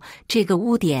后，这个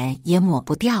污点也抹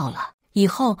不掉了，以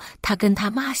后他跟他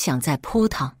妈想再扑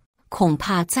腾，恐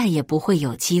怕再也不会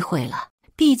有机会了。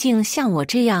毕竟像我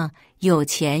这样有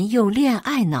钱又恋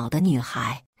爱脑的女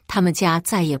孩，他们家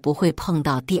再也不会碰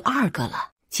到第二个了。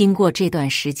经过这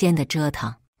段时间的折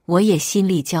腾，我也心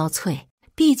力交瘁。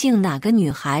毕竟哪个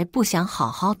女孩不想好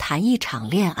好谈一场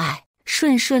恋爱，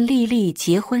顺顺利利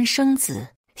结婚生子，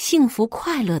幸福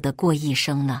快乐地过一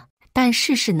生呢？但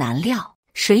世事难料，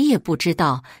谁也不知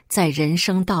道在人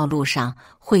生道路上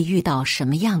会遇到什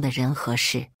么样的人和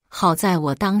事。好在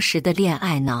我当时的恋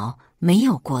爱脑没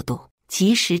有过度，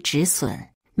及时止损，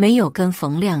没有跟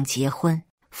冯亮结婚，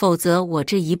否则我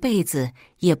这一辈子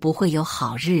也不会有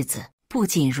好日子。不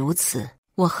仅如此，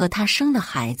我和他生的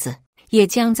孩子也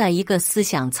将在一个思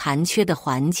想残缺的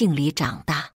环境里长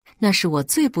大，那是我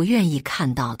最不愿意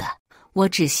看到的。我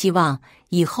只希望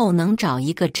以后能找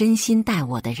一个真心待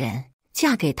我的人，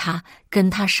嫁给他，跟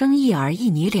他生1儿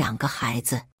1女2个孩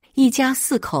子，一家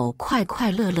4口快快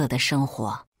乐乐的生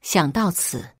活。想到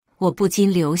此，我不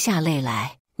禁流下泪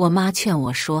来。我妈劝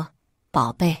我说：“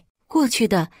宝贝，过去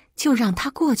的就让它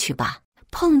过去吧，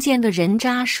碰见个人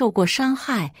渣受过伤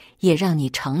害，也让你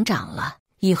成长了。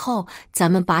以后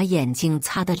咱们把眼睛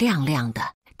擦得亮亮的，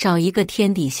找一个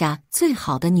天底下最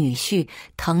好的女婿，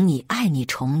疼你爱你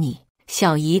宠你。”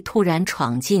小姨突然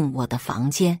闯进我的房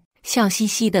间，笑嘻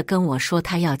嘻地跟我说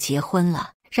她要结婚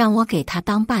了，让我给她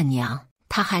当伴娘。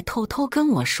她还偷偷跟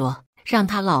我说，让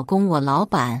她老公我老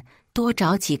板多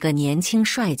找几个年轻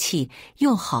帅气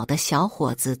又好的小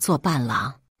伙子做伴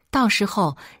郎，到时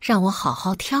候让我好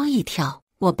好挑一挑。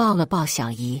我抱了抱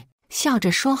小姨，笑着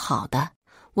说好的，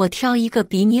我挑一个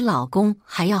比你老公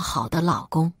还要好的老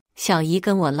公。小姨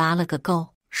跟我拉了个勾，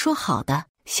说好的。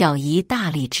小姨大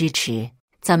力支持，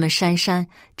咱们珊珊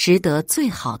值得最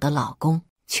好的老公。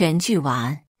全剧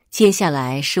完，接下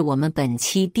来是我们本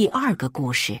期第2个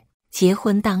故事。结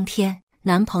婚当天，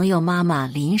男朋友妈妈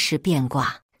临时变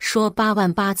卦，说8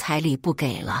万8彩礼不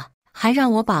给了，还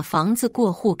让我把房子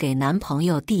过户给男朋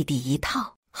友弟弟一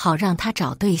套，好让他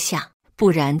找对象，不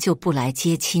然就不来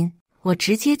接亲。我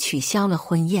直接取消了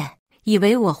婚宴，以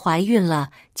为我怀孕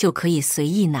了就可以随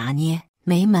意拿捏，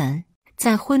没门。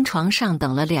在婚床上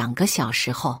等了2个小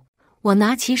时后，我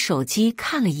拿起手机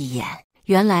看了一眼，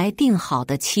原来定好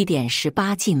的7点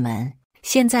18进门，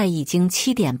现在已经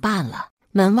7点半了，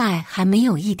门外还没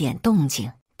有一点动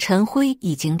静，陈辉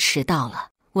已经迟到了。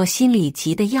我心里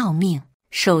急得要命，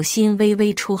手心微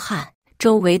微出汗，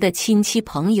周围的亲戚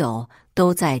朋友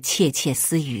都在窃窃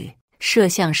私语。摄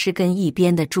像师跟一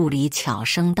边的助理悄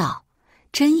声道：“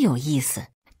真有意思，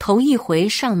头一回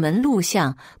上门录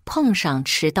像碰上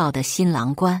迟到的新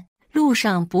郎官，路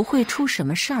上不会出什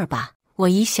么事儿吧？”我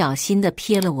一小心地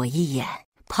瞥了我一眼，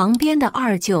旁边的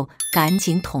二舅赶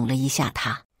紧捅了一下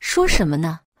他，说什么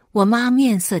呢？我妈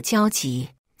面色焦急，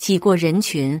挤过人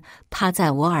群，趴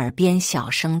在我耳边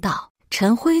小声道：“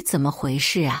陈辉怎么回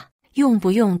事啊？用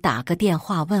不用打个电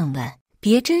话问问？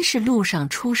别真是路上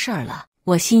出事儿了。”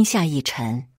我心下一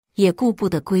沉，也顾不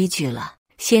得规矩了，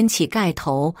掀起盖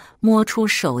头，摸出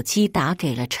手机打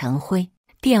给了陈辉。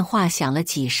电话响了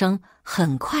几声，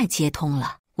很快接通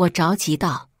了。我着急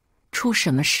道：“出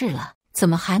什么事了？怎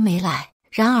么还没来？”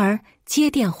然而接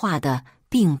电话的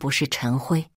并不是陈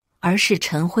辉，而是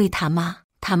陈辉他妈。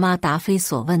他妈答非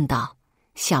所问道：“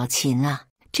小秦啊，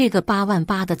这个8万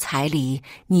8的彩礼，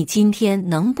你今天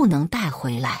能不能带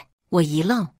回来？”我一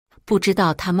愣，不知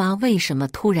道他妈为什么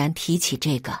突然提起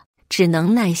这个，只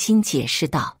能耐心解释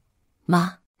道：“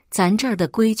妈，咱这儿的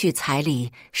规矩，彩礼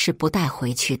是不带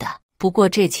回去的。不过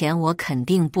这钱我肯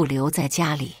定不留在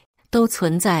家里，都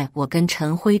存在我跟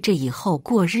陈辉这以后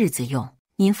过日子用。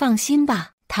您放心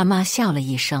吧。”他妈笑了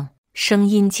一声，声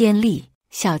音尖利：“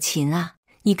小秦啊，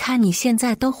你看你现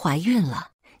在都怀孕了，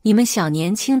你们小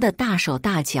年轻的大手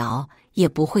大脚也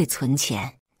不会存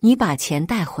钱，你把钱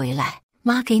带回来，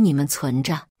妈给你们存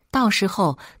着，到时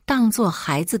候当做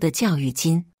孩子的教育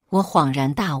金。”我恍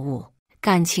然大悟，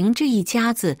感情这一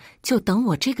家子就等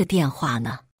我这个电话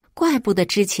呢，怪不得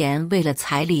之前为了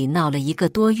彩礼闹了1个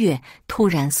多月，突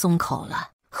然松口了，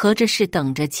合着是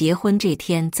等着结婚这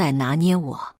天再拿捏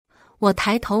我。我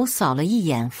抬头扫了一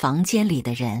眼房间里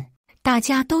的人，大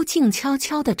家都静悄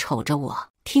悄地瞅着我，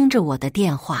听着我的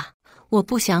电话。我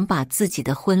不想把自己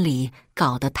的婚礼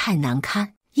搞得太难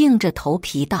堪，硬着头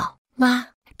皮道：“妈，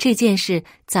这件事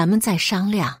咱们再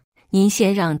商量，您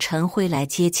先让陈辉来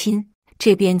接亲，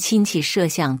这边亲戚摄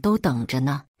像都等着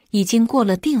呢，已经过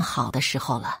了定好的时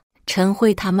候了。”陈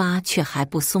辉他妈却还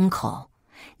不松口：“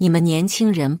你们年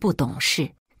轻人不懂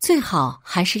事，最好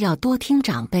还是要多听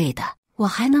长辈的。我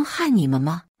还能害你们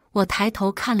吗？”我抬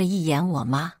头看了一眼我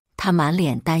妈，她满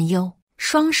脸担忧，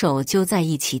双手揪在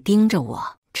一起盯着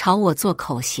我，朝我做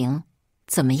口型：“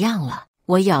怎么样了？”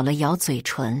我咬了咬嘴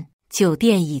唇：“酒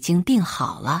店已经订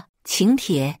好了，请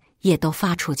帖也都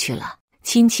发出去了，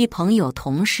亲戚朋友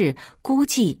同事估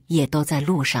计也都在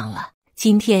路上了。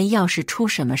今天要是出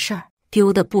什么事儿，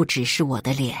丢的不只是我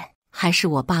的脸，还是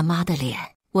我爸妈的脸。”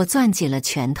我攥紧了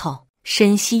拳头，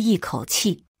深吸一口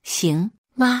气：“行，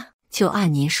妈，就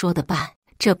按您说的办。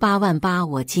这8万8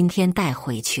我今天带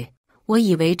回去。”我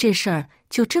以为这事儿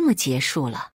就这么结束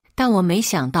了，但我没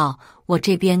想到我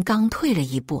这边刚退了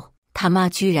一步，他妈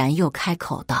居然又开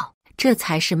口道：“这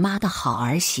才是妈的好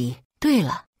儿媳。对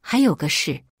了，还有个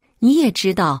事，你也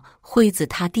知道辉子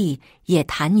他弟也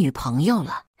谈女朋友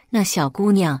了，那小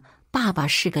姑娘爸爸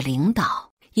是个领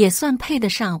导，也算配得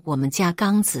上我们家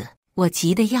刚子。”我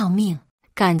急得要命，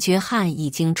感觉汗已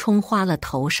经冲花了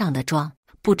头上的妆。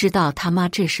不知道他妈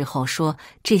这时候说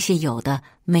这些有的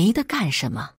没的干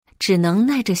什么，只能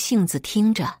耐着性子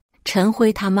听着。陈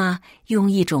辉他妈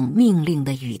用一种命令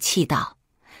的语气道：“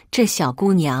这小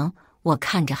姑娘我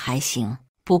看着还行，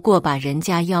不过把人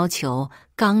家要求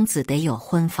刚子得有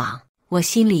婚房。”我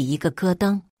心里一个咯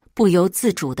噔，不由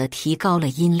自主地提高了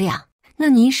音量：“那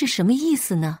您是什么意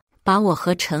思呢？把我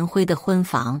和陈辉的婚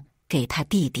房给他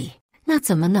弟弟？那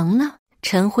怎么能呢？”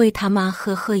陈辉他妈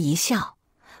呵呵一笑：“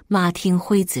妈听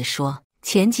辉子说，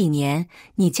前几年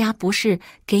你家不是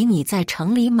给你在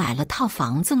城里买了套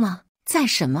房子吗？在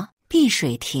什么碧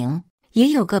水亭，也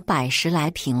有个110来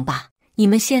平吧。你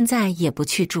们现在也不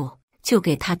去住，就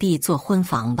给他弟做婚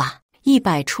房吧。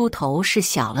100出头是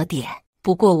小了点，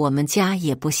不过我们家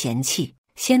也不嫌弃，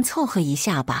先凑合一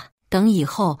下吧，等以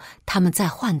后他们再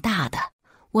换大的。”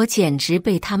我简直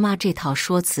被他妈这套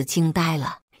说辞惊呆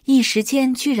了，一时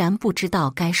间居然不知道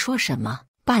该说什么。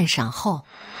半晌后，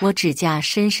我指甲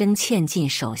深深嵌进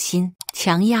手心，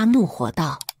强压怒火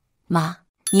道：“妈，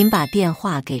您把电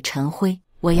话给陈辉，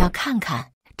我要看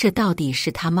看这到底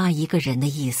是他妈一个人的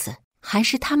意思，还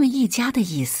是他们一家的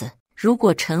意思。如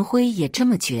果陈辉也这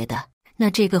么觉得，那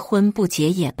这个婚不结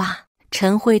也罢。”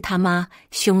陈辉他妈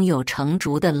胸有成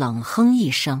竹地冷哼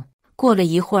一声。过了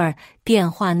一会儿，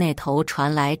电话那头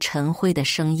传来陈辉的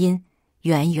声音：“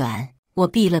圆圆。”我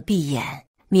闭了闭眼，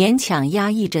勉强压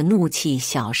抑着怒气，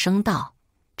小声道：“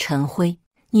陈辉，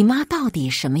你妈到底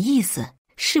什么意思？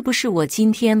是不是我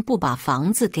今天不把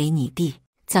房子给你弟，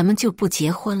咱们就不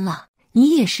结婚了？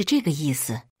你也是这个意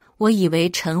思？”我以为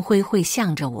陈辉会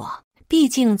向着我，毕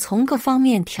竟从各方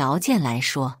面条件来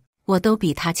说，我都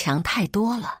比他强太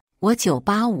多了。我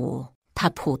985，他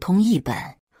普通一本。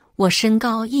我身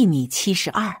高1.72米，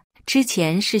之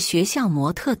前是学校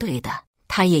模特队的，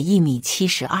他也1.72米。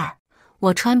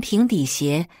我穿平底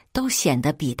鞋都显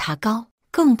得比他高，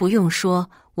更不用说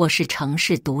我是城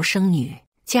市独生女，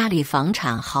家里房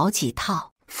产好几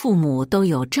套，父母都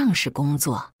有正式工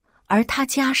作，而他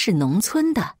家是农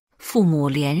村的，父母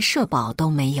连社保都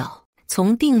没有。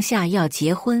从定下要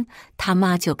结婚，他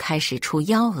妈就开始出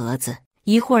幺蛾子，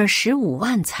一会儿15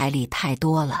万彩礼太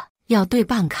多了，要对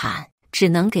半砍，只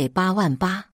能给8万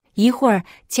8；一会儿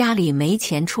家里没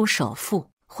钱出首付，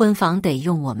婚房得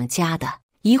用我们家的；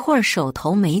一会儿手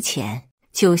头没钱，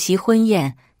酒席婚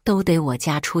宴都得我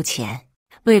家出钱。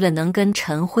为了能跟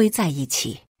陈辉在一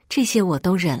起，这些我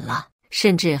都忍了，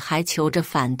甚至还求着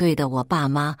反对的我爸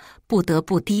妈不得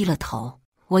不低了头。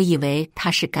我以为他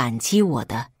是感激我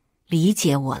的，理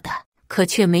解我的，可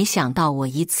却没想到我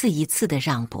一次一次的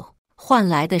让步，换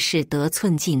来的是得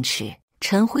寸进尺。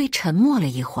陈辉沉默了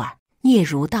一会儿，嗫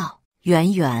嚅道：“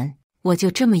圆圆，我就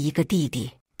这么一个弟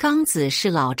弟，刚子是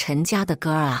老陈家的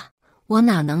哥儿啊，我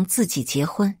哪能自己结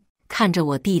婚？看着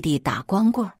我弟弟打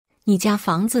光棍，你家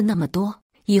房子那么多，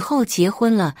以后结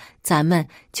婚了，咱们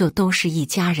就都是一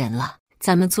家人了。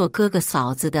咱们做哥哥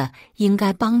嫂子的，应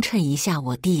该帮衬一下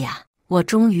我弟呀。”我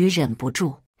终于忍不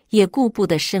住，也顾不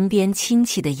得身边亲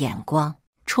戚的眼光，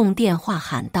冲电话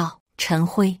喊道：“陈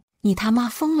辉，你他妈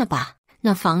疯了吧？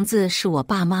那房子是我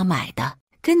爸妈买的，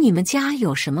跟你们家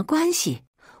有什么关系？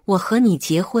我和你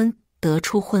结婚得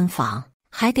出婚房，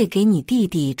还得给你弟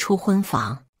弟出婚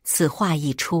房。”此话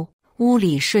一出，屋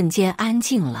里瞬间安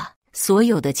静了，所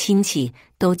有的亲戚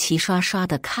都齐刷刷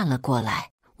地看了过来。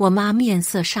我妈面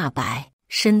色煞白，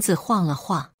身子晃了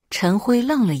晃。陈辉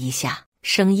愣了一下，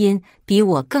声音比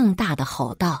我更大的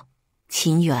吼道：“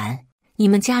秦元，你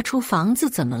们家出房子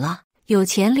怎么了？有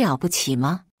钱了不起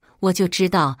吗？我就知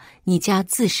道你家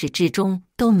自始至终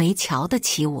都没瞧得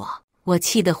起我。”我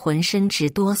气得浑身直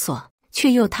哆嗦，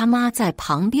却又他妈在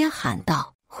旁边喊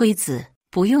道：“辉子，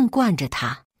不用惯着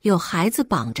他，有孩子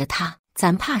绑着他，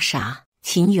咱怕啥？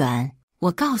秦元，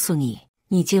我告诉你，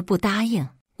你这不答应，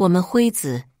我们辉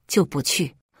子就不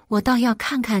去。我倒要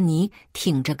看看你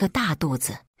挺着个大肚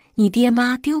子，你爹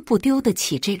妈丢不丢得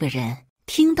起这个人？”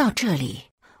听到这里，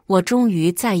我终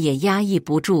于再也压抑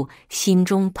不住心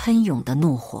中喷涌的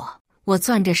怒火。我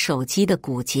攥着手机的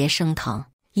骨节生疼，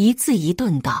一字一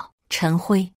顿道：“陈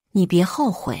辉，你别后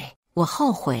悔。”我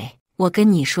后悔。我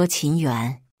跟你说，秦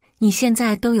元，你现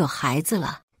在都有孩子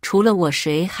了，除了我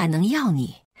谁还能要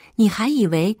你？你还以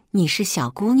为你是小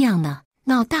姑娘呢？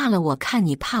闹大了我看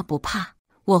你怕不怕？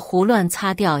我胡乱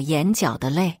擦掉眼角的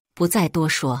泪，不再多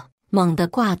说，猛地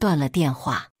挂断了电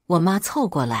话。我妈凑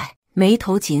过来，眉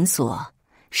头紧锁：“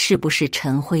是不是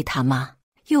陈辉他妈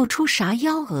又出啥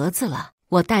幺蛾子了？”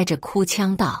我带着哭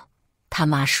腔道：“他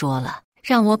妈说了，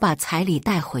让我把彩礼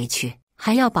带回去，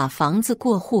还要把房子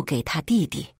过户给他弟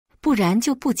弟，不然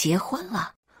就不结婚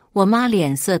了。”我妈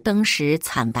脸色登时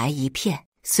惨白一片，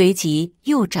随即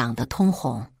又长得通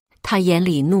红，她眼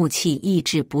里怒气抑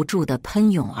制不住地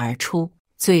喷涌而出，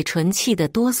嘴唇气得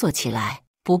哆嗦起来：“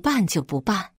不办就不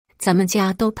办，咱们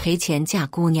家都赔钱嫁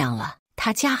姑娘了，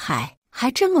他家还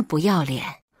这么不要脸。”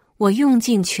我用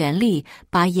尽全力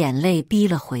把眼泪逼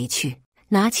了回去，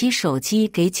拿起手机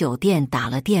给酒店打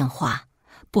了电话：“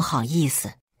不好意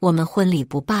思，我们婚礼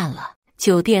不办了。”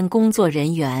酒店工作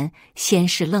人员先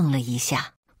是愣了一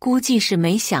下，估计是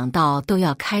没想到都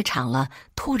要开场了，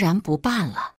突然不办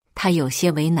了。他有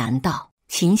些为难道：“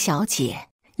秦小姐，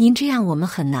您这样我们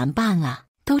很难办啊，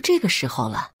都这个时候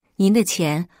了，您的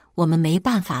钱我们没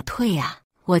办法退啊。”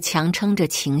我强撑着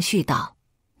情绪道：“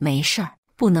没事儿，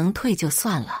不能退就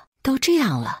算了，都这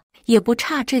样了，也不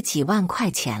差这几万块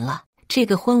钱了。这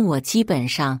个婚我基本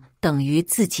上等于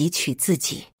自己娶自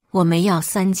己，我没要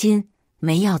3金，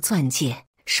没要钻戒，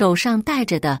手上戴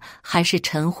着的还是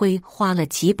陈辉花了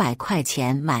几百块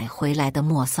钱买回来的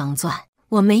莫桑钻。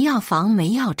我没要房，没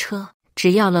要车，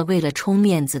只要了为了充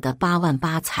面子的8万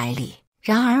8彩礼。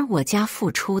然而我家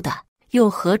付出的又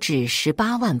何止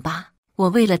18万8？我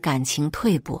为了感情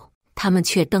退步，他们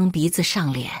却蹬鼻子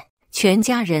上脸，全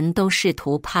家人都试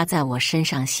图趴在我身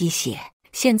上吸血。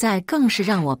现在更是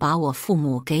让我把我父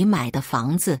母给买的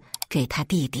房子给他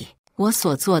弟弟。我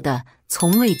所做的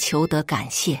从未求得感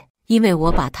谢，因为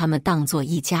我把他们当作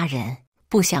一家人，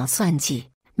不想算计。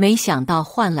没想到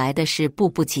换来的是步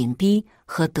步紧逼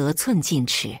和得寸进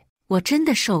尺。我真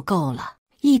的受够了。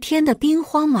一天的兵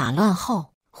荒马乱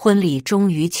后，婚礼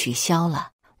终于取消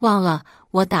了。忘了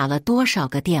我打了多少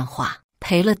个电话，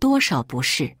赔了多少不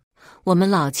是。我们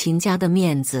老秦家的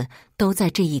面子都在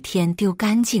这一天丢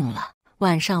干净了。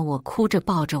晚上我哭着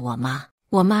抱着我妈，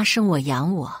我妈生我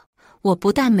养我，我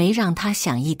不但没让她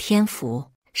享一天福，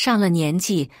上了年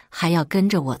纪还要跟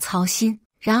着我操心。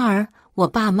然而我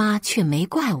爸妈却没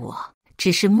怪我，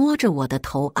只是摸着我的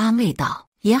头安慰道：“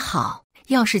也好，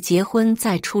要是结婚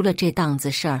再出了这档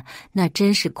子事儿，那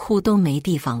真是哭都没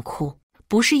地方哭。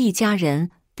不是一家人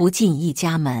不进一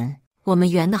家门，我们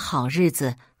圆的好日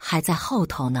子还在后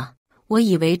头呢。我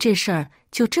以为这事儿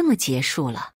就这么结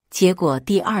束了，结果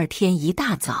第二天一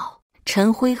大早，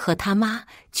陈辉和他妈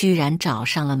居然找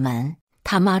上了门。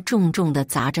他妈重重地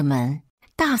砸着门，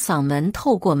大嗓门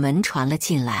透过门传了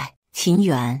进来：秦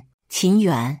远，秦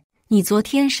远，你昨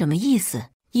天什么意思？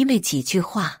因为几句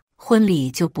话，婚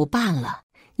礼就不办了？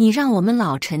你让我们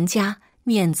老陈家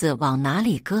面子往哪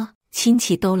里搁？亲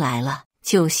戚都来了，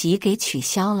酒席给取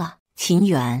消了。秦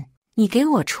远，你给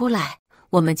我出来！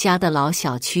我们家的老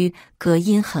小区隔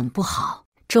音很不好，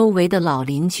周围的老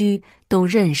邻居都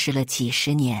认识了几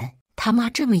十年。他妈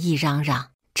这么一嚷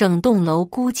嚷，整栋楼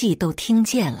估计都听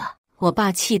见了。我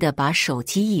爸气得把手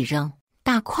机一扔，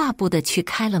大跨步的去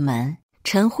开了门。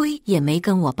陈辉也没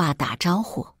跟我爸打招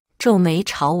呼，皱眉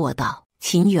朝我道：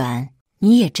秦远，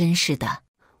你也真是的，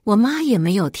我妈也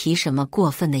没有提什么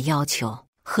过分的要求，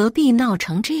何必闹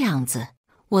成这样子？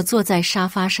我坐在沙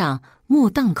发上目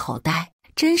瞪口呆，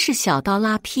真是小到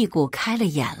拉屁股开了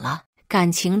眼了。感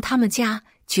情他们家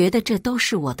觉得这都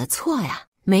是我的错呀，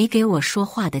没给我说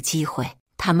话的机会。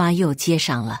他妈又接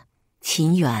上了：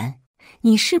秦远，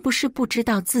你是不是不知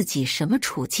道自己什么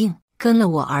处境？跟了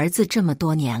我儿子这么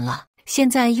多年了，现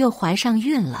在又怀上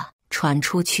孕了，传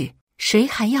出去谁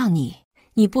还要你？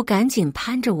你不赶紧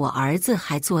攀着我儿子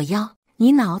还作妖？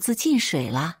你脑子进水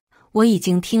了？我已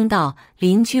经听到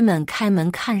邻居们开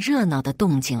门看热闹的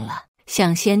动静了，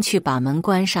想先去把门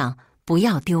关上，不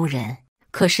要丢人。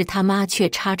可是他妈却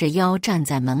叉着腰站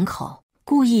在门口，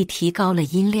故意提高了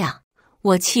音量。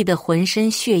我气得浑身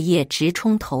血液直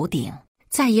冲头顶，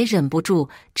再也忍不住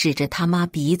指着他妈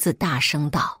鼻子大声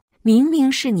道：明明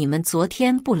是你们昨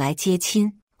天不来接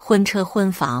亲，婚车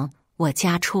婚房我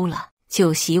家出了，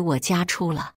酒席我家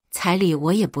出了，彩礼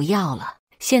我也不要了，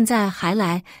现在还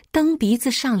来蹬鼻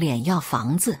子上脸要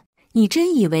房子，你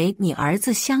真以为你儿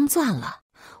子镶钻了？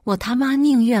我他妈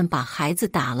宁愿把孩子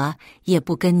打了，也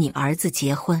不跟你儿子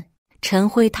结婚。陈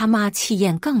辉他妈气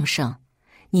焰更盛：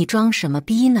你装什么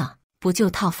逼呢？不就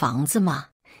套房子吗？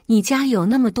你家有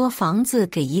那么多房子，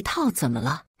给一套怎么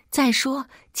了？再说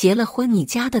结了婚，你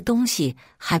家的东西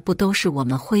还不都是我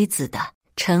们辉子的？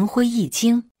陈辉一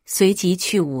惊，随即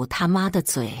去捂他妈的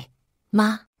嘴。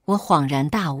妈，我恍然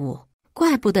大悟，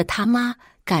怪不得他妈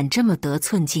敢这么得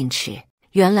寸进尺，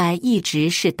原来一直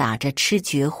是打着吃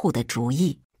绝户的主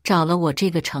意，找了我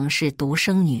这个城市独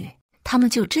生女，他们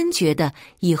就真觉得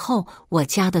以后我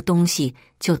家的东西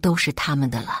就都是他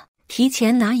们的了。提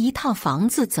前拿一套房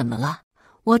子怎么了？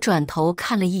我转头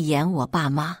看了一眼我爸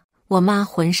妈，我妈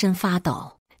浑身发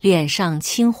抖，脸上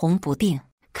青红不定，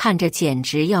看着简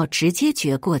直要直接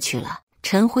绝过去了。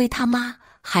陈辉他妈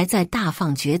还在大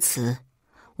放厥词：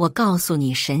我告诉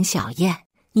你沈小燕，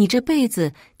你这辈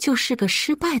子就是个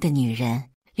失败的女人，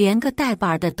连个带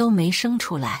把的都没生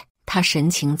出来。她神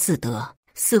情自得，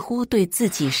似乎对自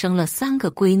己生了3个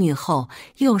闺女后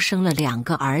又生了2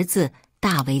个儿子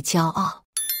大为骄傲。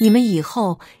你们以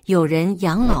后有人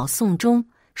养老送终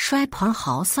摔盆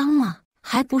嚎丧吗？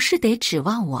还不是得指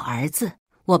望我儿子。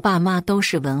我爸妈都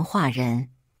是文化人，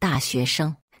大学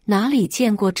生，哪里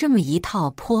见过这么一套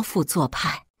泼妇做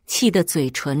派，气得嘴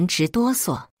唇直哆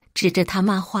嗦，指着他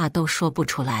妈话都说不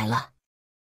出来了。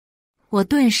我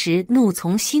顿时怒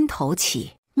从心头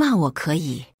起，骂我可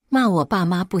以，骂我爸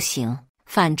妈不行，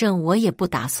反正我也不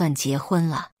打算结婚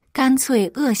了，干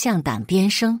脆恶向胆边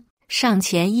生，上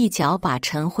前一脚把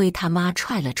陈辉他妈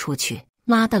踹了出去。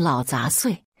妈的老杂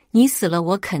碎，你死了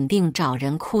我肯定找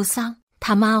人哭丧。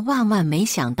他妈万万没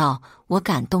想到我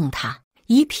敢动他，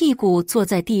一屁股坐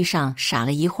在地上傻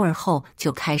了一会儿后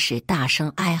就开始大声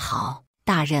哀嚎：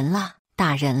打人啦，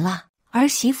打人啦，儿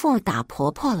媳妇打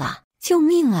婆婆啦，救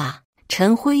命啊！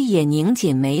陈辉也拧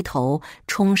紧眉头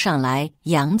冲上来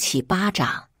扬起巴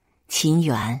掌：秦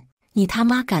远，你他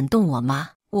妈敢动我妈？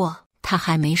他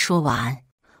还没说完，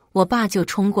我爸就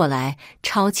冲过来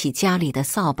抄起家里的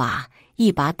扫把，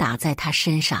一把打在他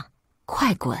身上：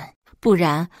快滚，不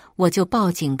然我就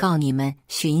报警告你们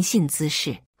寻衅滋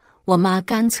事。我妈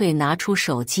干脆拿出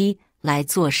手机来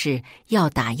做事，要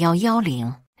打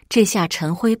110。这下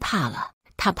陈辉怕了，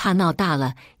他怕闹大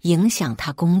了影响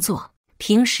他工作。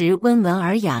平时温文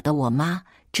尔雅的我妈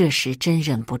这时真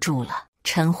忍不住了：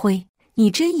陈辉，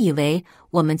你真以为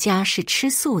我们家是吃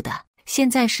素的？现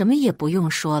在什么也不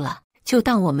用说了，就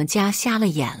当我们家瞎了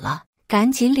眼了，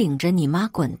赶紧领着你妈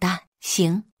滚蛋！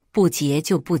行，不结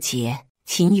就不结。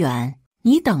秦远，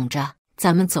你等着，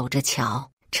咱们走着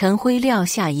瞧。陈辉撂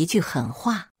下一句狠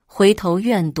话，回头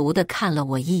怨毒地看了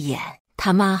我一眼。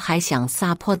他妈还想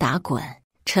撒泼打滚，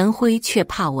陈辉却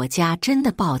怕我家真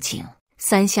的报警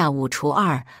，3下5除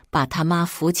2把他妈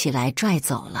扶起来拽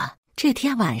走了。这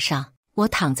天晚上，我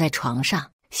躺在床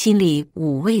上，心里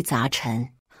五味杂陈。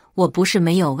我不是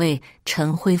没有为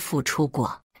陈辉付出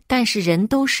过，但是人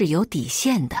都是有底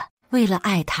线的。为了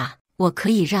爱他，我可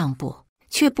以让步，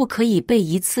却不可以被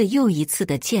一次又一次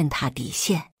的践踏底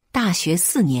线。大学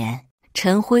4年，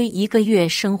陈辉1个月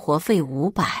生活费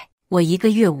500，我1个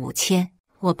月5000。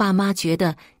我爸妈觉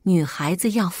得女孩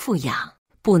子要富养，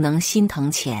不能心疼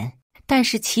钱，但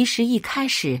是其实一开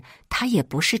始他也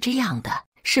不是这样的。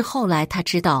是后来他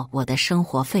知道我的生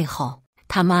活费后，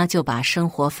他妈就把生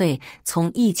活费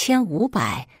从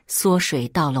1500缩水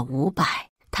到了500。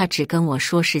他只跟我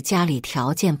说是家里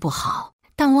条件不好，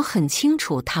但我很清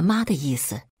楚他妈的意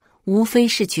思，无非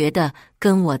是觉得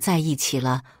跟我在一起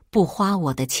了，不花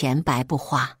我的钱白不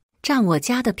花，占我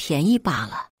家的便宜罢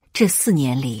了。这4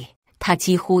年里，他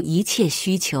几乎一切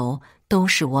需求都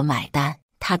是我买单，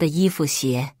他的衣服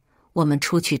鞋，我们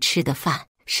出去吃的饭，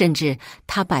甚至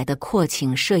他摆的阔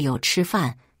请舍友吃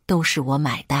饭都是我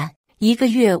买单。1个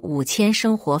月5000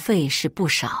生活费是不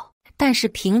少，但是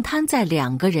平摊在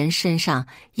2个人身上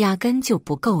压根就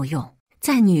不够用。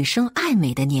在女生爱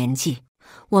美的年纪，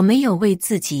我没有为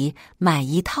自己买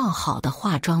一套好的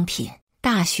化妆品。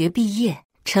大学毕业，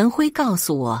陈辉告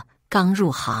诉我，刚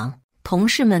入行，同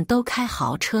事们都开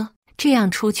豪车，这样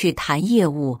出去谈业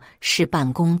务事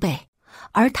半功倍，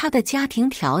而他的家庭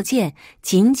条件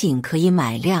仅仅可以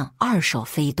买辆2手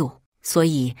飞度，所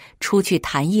以出去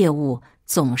谈业务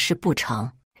总是不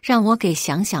成，让我给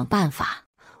想想办法。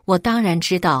我当然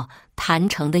知道谈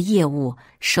成的业务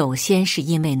首先是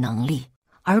因为能力，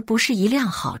而不是一辆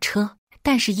好车，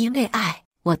但是因为爱，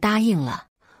我答应了。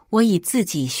我以自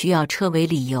己需要车为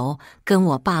理由，跟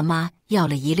我爸妈要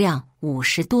了一辆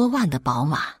50多万的宝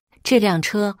马。这辆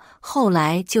车后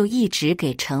来就一直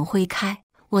给陈辉开，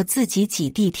我自己挤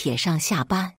地铁上下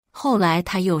班。后来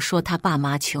他又说他爸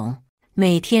妈穷，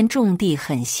每天种地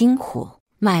很辛苦，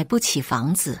买不起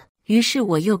房子，于是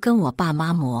我又跟我爸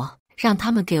妈磨，让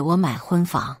他们给我买婚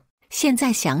房。现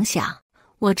在想想，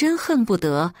我真恨不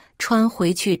得穿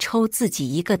回去抽自己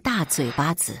一个大嘴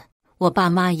巴子。我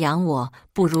爸妈养我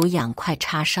不如养块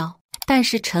叉烧，但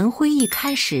是陈辉一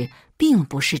开始并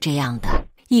不是这样的。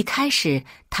一开始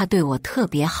他对我特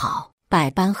别好，百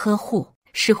般呵护，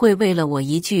是会为了我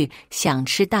一句想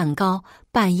吃蛋糕，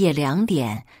半夜2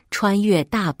点穿越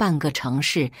大半个城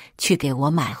市去给我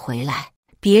买回来。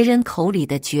别人口里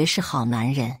的绝世好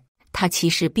男人，他其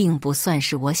实并不算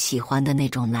是我喜欢的那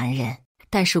种男人，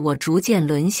但是我逐渐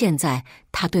沦陷在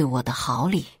他对我的好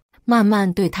里，慢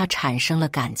慢对他产生了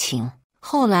感情，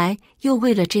后来又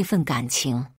为了这份感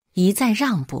情一再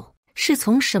让步。是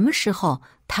从什么时候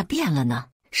他变了呢？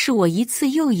是我一次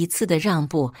又一次的让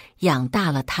步养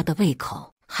大了他的胃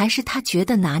口，还是他觉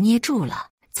得拿捏住了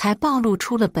才暴露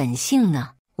出了本性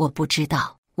呢？我不知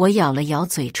道。我咬了咬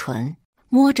嘴唇，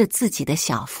摸着自己的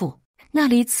小腹，那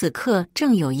里此刻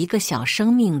正有一个小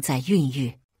生命在孕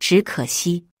育，只可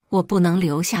惜我不能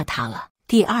留下他了。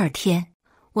第2天，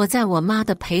我在我妈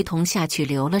的陪同下去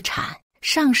流了产。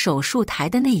上手术台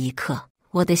的那一刻，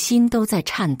我的心都在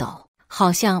颤抖，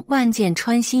好像万箭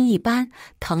穿心一般，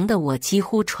疼得我几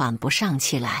乎喘不上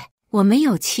气来。我没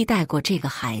有期待过这个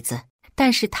孩子，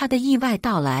但是他的意外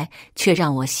到来却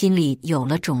让我心里有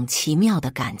了种奇妙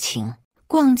的感情。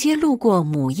逛街路过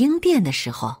母婴店的时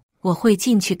候，我会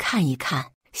进去看一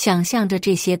看，想象着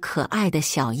这些可爱的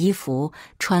小衣服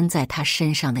穿在他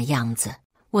身上的样子。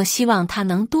我希望他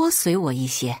能多随我一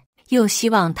些，又希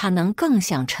望他能更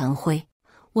像陈辉。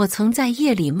我曾在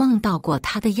夜里梦到过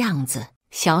他的样子，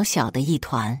小小的一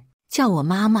团，叫我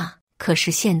妈妈。可是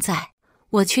现在，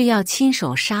我却要亲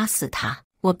手杀死他。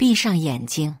我闭上眼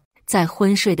睛，在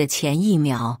昏睡的前1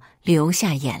秒流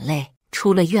下眼泪。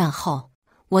出了院后，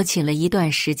我请了一段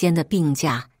时间的病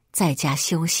假，在家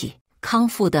休息。康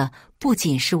复的不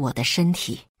仅是我的身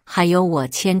体，还有我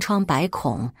千疮百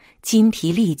孔、筋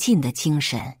疲力尽的精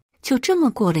神。就这么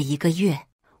过了1个月，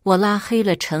我拉黑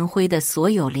了陈辉的所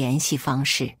有联系方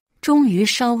式，终于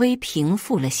稍微平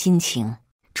复了心情。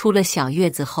出了小月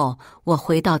子后，我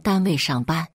回到单位上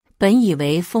班，本以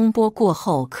为风波过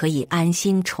后可以安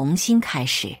心重新开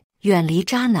始，远离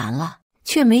渣男了，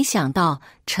却没想到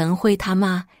陈辉他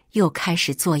妈又开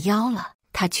始作妖了。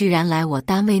他居然来我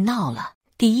单位闹了。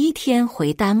第1天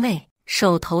回单位，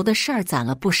手头的事儿攒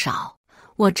了不少，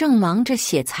我正忙着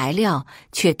写材料，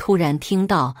却突然听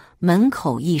到门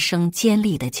口一声尖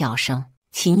利的叫声：“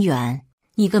秦源，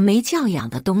你个没教养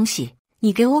的东西，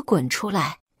你给我滚出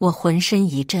来！”我浑身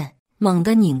一震，猛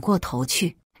地拧过头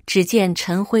去，只见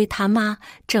陈辉他妈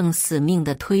正死命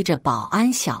地推着保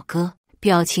安小哥，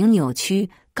表情扭曲，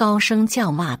高声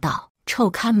叫骂道：“臭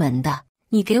看门的，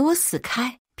你给我死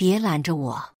开！别拦着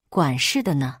我！管事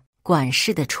的呢？管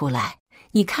事的出来！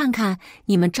你看看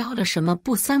你们招了什么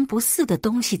不三不四的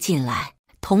东西进来。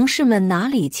同事们哪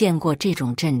里见过这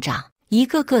种阵仗，一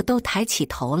个个都抬起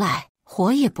头来，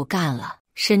活也不干了，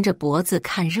伸着脖子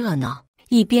看热闹。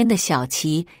一边的小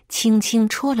琪轻轻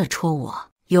戳了戳我，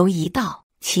犹疑道：“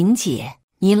秦姐，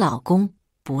你老公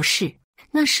不是？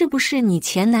那是不是你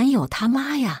前男友他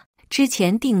妈呀？之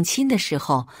前定亲的时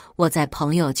候，我在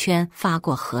朋友圈发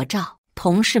过合照，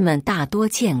同事们大多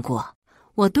见过。”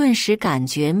我顿时感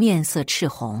觉面色赤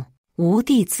红，无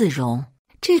地自容。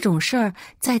这种事儿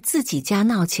在自己家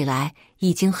闹起来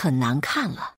已经很难看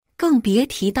了，更别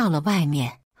提到了外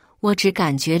面。我只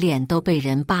感觉脸都被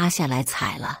人扒下来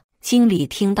踩了。经理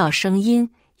听到声音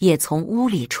也从屋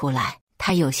里出来，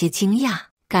他有些惊讶，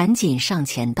赶紧上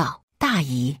前道：“大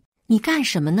姨，你干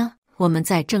什么呢？我们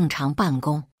在正常办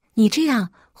公，你这样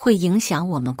会影响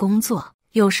我们工作。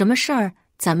有什么事儿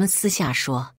咱们私下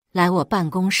说，来我办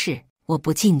公室。”我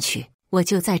不进去，我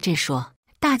就在这说，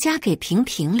大家给评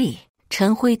评理。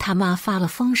陈辉他妈发了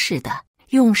疯似的，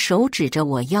用手指着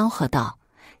我吆喝道：“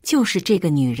就是这个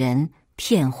女人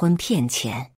骗婚骗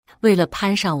钱，为了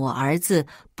攀上我儿子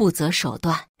不择手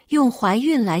段，用怀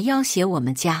孕来要挟我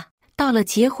们家。到了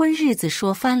结婚日子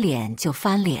说翻脸就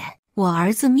翻脸，我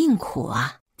儿子命苦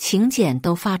啊，请柬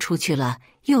都发出去了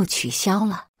又取消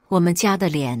了，我们家的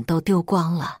脸都丢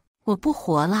光了，我不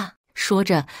活了。”说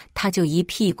着，他就一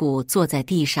屁股坐在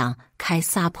地上开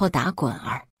撒泼打滚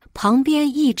儿。旁边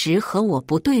一直和我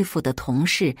不对付的同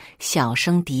事小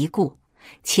声嘀咕：“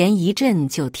前一阵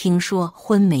就听说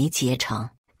婚没结成，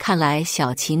看来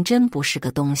小秦真不是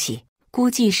个东西，估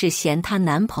计是嫌她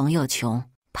男朋友穷，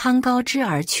攀高枝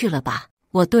而去了吧。”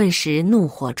我顿时怒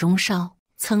火中烧，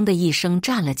噌的一声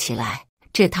站了起来。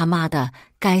这他妈的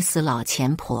该死老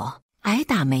钱婆，挨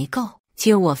打没够，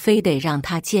今儿我非得让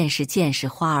她见识见识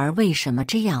花儿为什么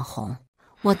这样红。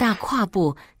我大跨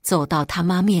步走到他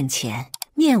妈面前，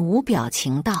面无表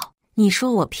情道：“你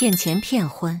说我骗钱骗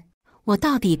婚，我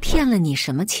到底骗了你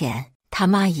什么钱？”他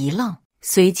妈一愣，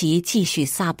随即继续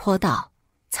撒泼道：“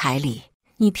彩礼，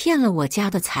你骗了我家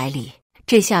的彩礼。”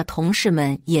这下同事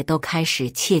们也都开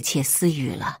始窃窃私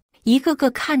语了，一个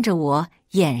个看着我，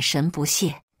眼神不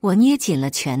屑。我捏紧了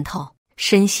拳头，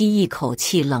深吸一口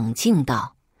气，冷静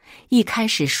道：“一开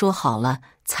始说好了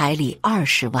彩礼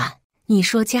20万，你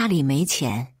说家里没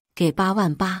钱，给8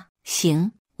万8，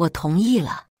行，我同意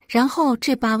了。然后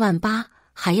这8万8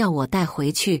还要我带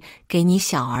回去给你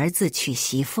小儿子娶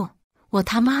媳妇，我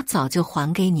他妈早就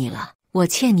还给你了，我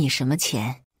欠你什么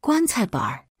钱？棺材本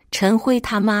儿！”陈辉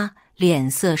他妈脸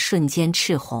色瞬间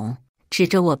赤红，指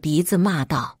着我鼻子骂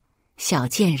道：“小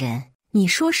贱人，你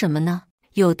说什么呢？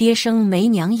有爹生没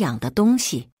娘养的东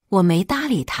西！”我没搭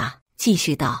理他，继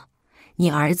续道：“你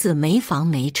儿子没房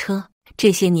没车，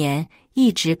这些年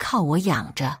一直靠我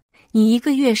养着，你一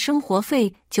个月生活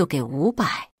费就给500。”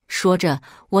说着，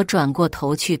我转过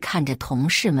头去看着同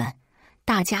事们，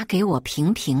大家给我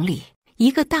评评理。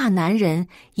一个大男人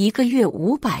一个月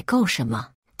500够什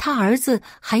么？他儿子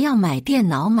还要买电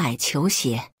脑买球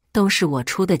鞋，都是我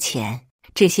出的钱。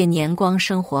这些年光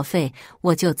生活费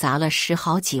我就砸了10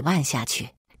好几万下去，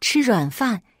吃软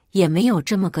饭也没有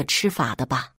这么个吃法的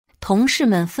吧？同事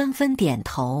们纷纷点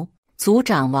头。组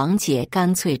长王姐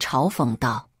干脆嘲讽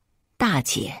道：“大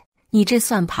姐，你这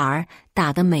算盘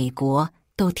打得美国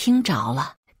都听着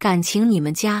了，感情你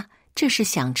们家这是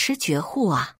想吃绝户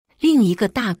啊？”另一个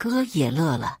大哥也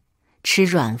乐了：“吃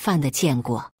软饭的见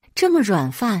过，这么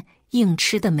软饭硬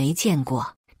吃的没见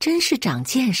过，真是长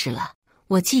见识了。”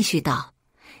我继续道：“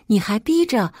你还逼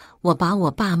着我把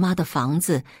我爸妈的房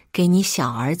子给你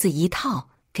小儿子一套，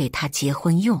给他结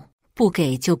婚用，不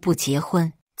给就不结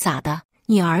婚，咋的？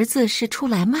你儿子是出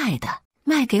来卖的，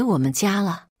卖给我们家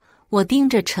了？”我盯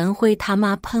着陈辉他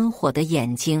妈喷火的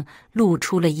眼睛，露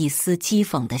出了一丝讥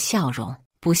讽的笑容，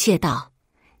不屑道：“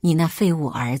你那废物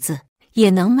儿子也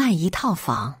能卖一套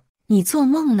房？你做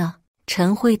梦呢！”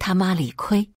陈辉他妈理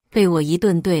亏，被我一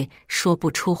顿对，说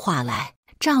不出话来，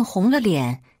涨红了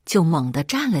脸，就猛地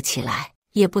站了起来，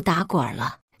也不打滚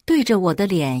了，对着我的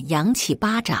脸扬起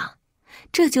巴掌：“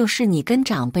这就是你跟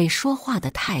长辈说话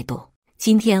的态度？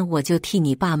今天我就替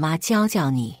你爸妈教教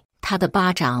你！”他的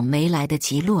巴掌没来得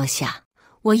及落下，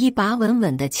我一把稳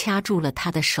稳地掐住了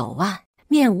他的手腕，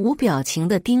面无表情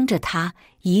地盯着他，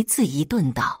一字一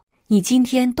顿道：“你今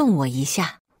天动我一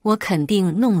下，我肯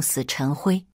定弄死陈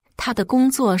辉。他的工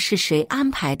作是谁安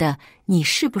排的？你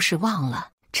是不是忘了？”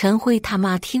陈辉他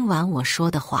妈听完我说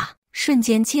的话，瞬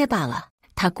间结巴了。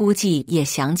他估计也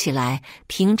想起来，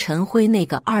凭陈辉那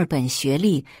个2本学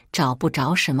历，找不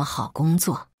着什么好工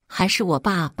作，还是我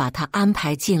爸把他安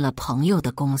排进了朋友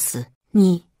的公司。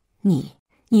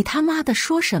你他妈的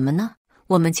说什么呢？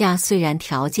我们家虽然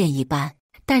条件一般，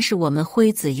但是我们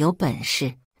辉子有本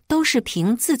事，都是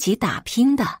凭自己打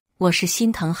拼的。我是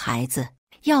心疼孩子，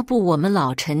要不我们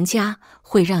老陈家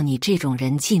会让你这种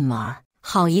人进门？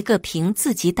好一个凭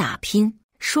自己打拼，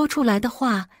说出来的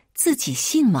话自己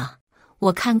信吗？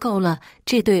我看够了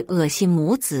这对恶心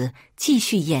母子继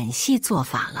续演戏做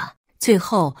法了。最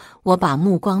后我把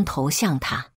目光投向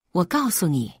他，我告诉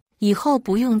你，以后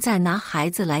不用再拿孩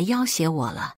子来要挟我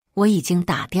了，我已经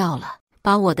打掉了，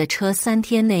把我的车3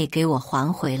天内给我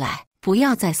还回来，不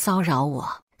要再骚扰我。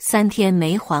3天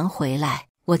没还回来，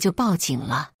我就报警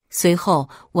了。随后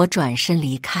我转身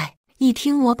离开。一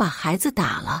听我把孩子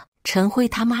打了，陈辉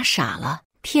他妈傻了。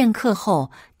片刻后，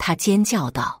他尖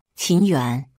叫道：“秦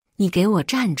源，你给我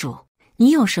站住！你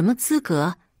有什么资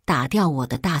格打掉我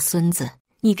的大孙子？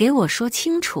你给我说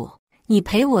清楚！你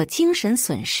赔我精神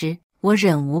损失！”我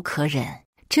忍无可忍，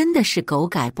真的是狗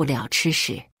改不了吃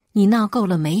屎！你闹够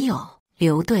了没有？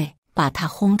刘队，把他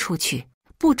轰出去，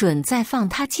不准再放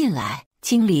他进来！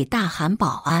经理大喊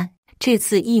保安。这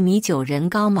次1.9米人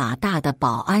高马大的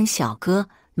保安小哥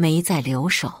没再留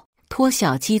手，拖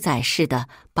小鸡仔似的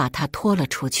把他拖了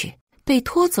出去。被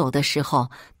拖走的时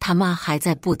候，他妈还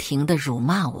在不停地辱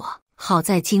骂我。好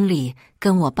在经理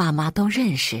跟我爸妈都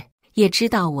认识，也知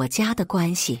道我家的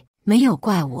关系，没有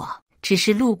怪我，只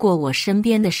是路过我身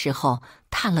边的时候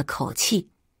叹了口气：“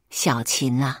小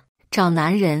秦啊，找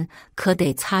男人可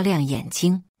得擦亮眼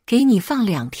睛，给你放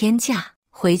2天假，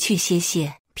回去歇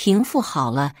歇，平复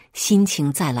好了心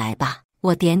情再来吧。”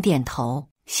我点点头，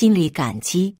心里感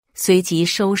激，随即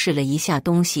收拾了一下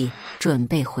东西，准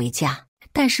备回家。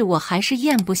但是我还是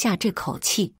咽不下这口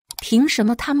气，凭什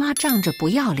么他妈仗着不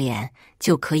要脸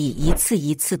就可以一次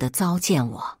一次地糟践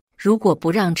我？如果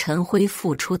不让陈辉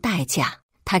付出代价，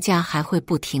他家还会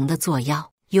不停地作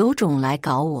妖，有种来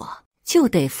搞我，就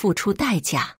得付出代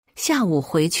价。下午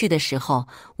回去的时候，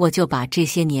我就把这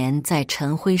些年在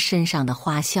陈辉身上的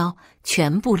花销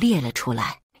全部列了出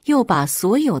来，又把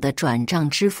所有的转账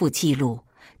支付记录、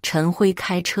陈辉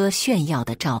开车炫耀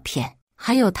的照片，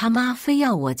还有他妈非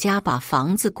要我家把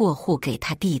房子过户给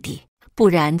他弟弟，不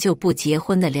然就不结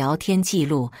婚的聊天记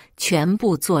录，全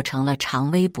部做成了长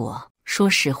微博。说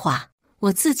实话，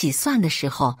我自己算的时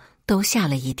候都吓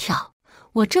了一跳。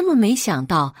我这么没想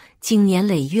到，经年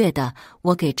累月的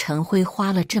我给陈辉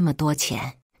花了这么多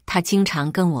钱。他经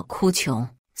常跟我哭穷，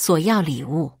索要礼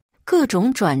物，各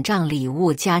种转账礼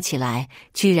物加起来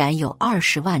居然有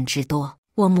20万之多。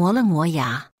我磨了磨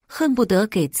牙，恨不得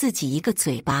给自己一个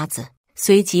嘴巴子，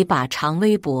随即把长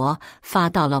微博发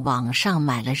到了网上，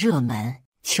买了热门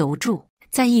求助。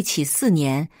在一起4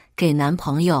年，给男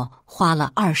朋友花了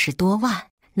20多万，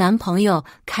男朋友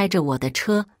开着我的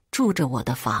车，住着我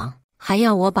的房，还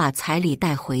要我把彩礼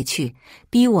带回去，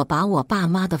逼我把我爸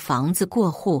妈的房子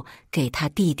过户给他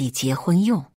弟弟结婚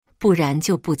用，不然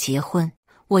就不结婚。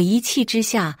我一气之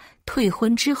下退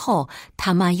婚之后，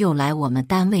他妈又来我们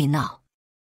单位闹，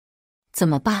怎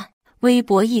么办？微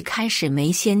博一开始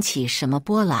没掀起什么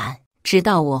波澜，直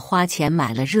到我花钱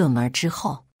买了热门之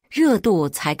后，热度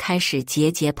才开始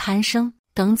节节攀升。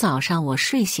等早上我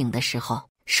睡醒的时候，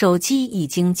手机已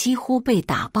经几乎被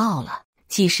打爆了，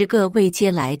几十个未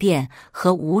接来电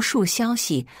和无数消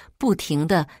息不停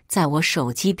地在我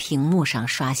手机屏幕上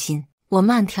刷新。我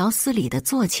慢条斯理地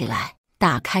坐起来，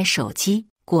打开手机，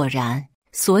果然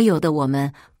所有的我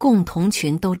们共同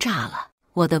群都炸了。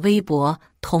我的微博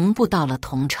同步到了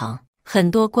同城，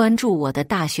很多关注我的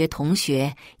大学同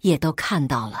学也都看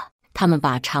到了，他们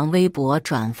把长微博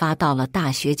转发到了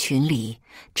大学群里、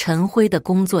陈辉的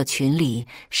工作群里，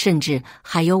甚至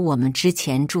还有我们之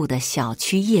前住的小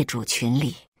区业主群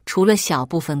里。除了小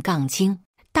部分杠精，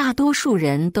大多数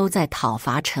人都在讨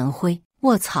伐陈辉。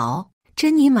卧槽，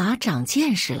真尼玛长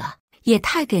见识了，也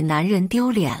太给男人丢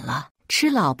脸了！吃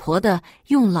老婆的，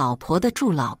用老婆的，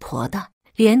住老婆的，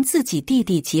连自己弟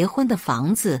弟结婚的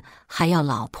房子还要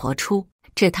老婆出，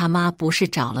这他妈不是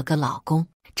找了个老公，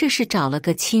这是找了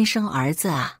个亲生儿子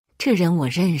啊！这人我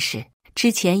认识，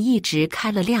之前一直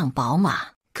开了辆宝马，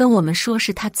跟我们说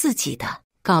是他自己的，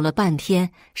搞了半天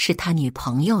是他女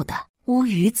朋友的。乌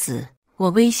鱼子！我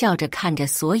微笑着看着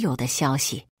所有的消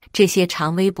息，这些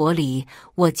长微博里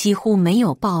我几乎没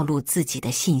有暴露自己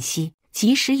的信息，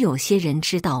即使有些人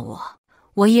知道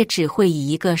我也只会以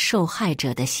一个受害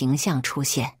者的形象出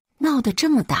现。闹得这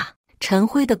么大，陈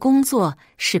辉的工作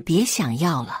是别想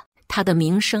要了，他的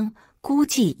名声估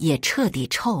计也彻底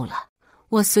臭了。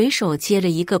我随手接了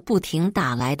一个不停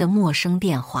打来的陌生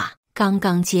电话，刚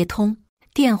刚接通，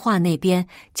电话那边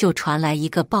就传来一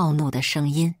个暴怒的声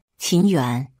音：“秦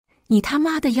源，你他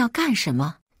妈的要干什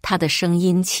么？”他的声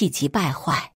音气急败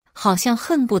坏，好像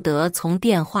恨不得从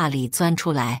电话里钻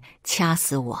出来掐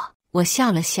死我。我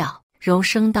笑了笑，柔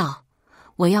声道：“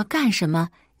我要干什么？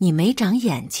你没长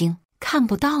眼睛，看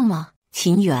不到吗？”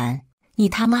秦远，你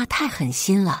他妈太狠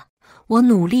心了！我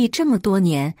努力这么多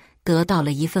年，得到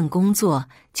了一份工作，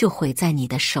就毁在你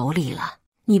的手里了，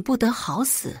你不得好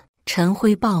死！陈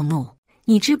辉暴怒：“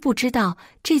你知不知道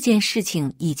这件事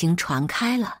情已经传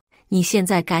开了？你现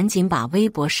在赶紧把微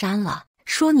博删了，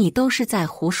说你都是在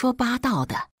胡说八道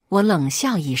的。”我冷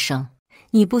笑一声：“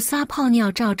你不撒泡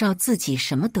尿照照自己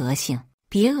什么德行？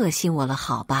别恶心我了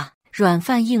好吧？软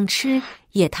饭硬吃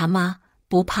也他妈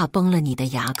不怕崩了你的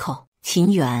牙口！”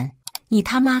秦远，你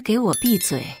他妈给我闭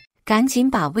嘴！赶紧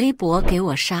把微博给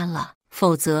我删了，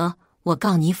否则我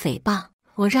告你诽谤，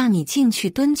我让你进去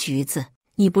蹲局子！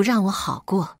你不让我好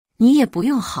过，你也不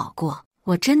用好过。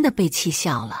我真的被气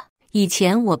笑了。以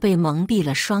前我被蒙蔽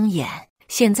了双眼，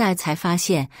现在才发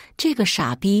现这个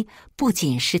傻逼不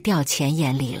仅是掉钱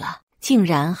眼里了，竟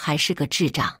然还是个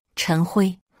智障。陈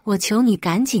辉，我求你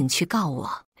赶紧去告我。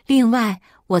另外，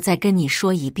我再跟你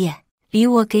说一遍，离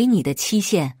我给你的期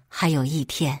限还有1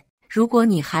天。如果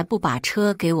你还不把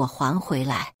车给我还回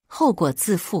来，后果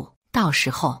自负。到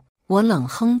时候，我冷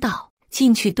哼道，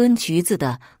进去蹲局子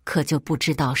的可就不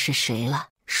知道是谁了。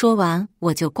说完，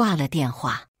我就挂了电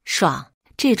话。爽，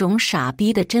这种傻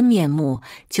逼的真面目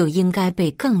就应该被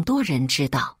更多人知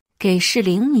道，给适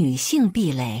龄女性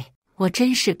避雷，我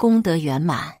真是功德圆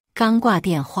满。刚挂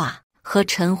电话，和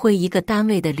陈辉一个单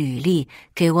位的吕丽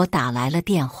给我打来了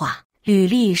电话。吕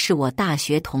丽是我大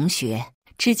学同学，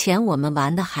之前我们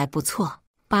玩得还不错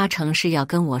，8成是要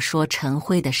跟我说陈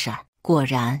辉的事儿。果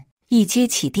然，一接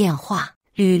起电话，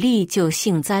吕丽就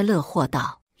幸灾乐祸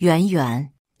道：“圆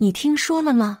圆，你听说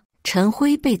了吗？陈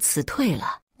辉被辞退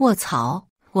了。”卧槽！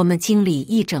我们经理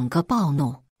一整个暴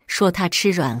怒，说他吃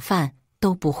软饭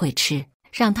都不会吃，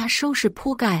让他收拾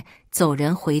铺盖走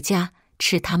人回家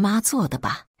吃他妈做的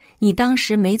吧。你当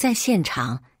时没在现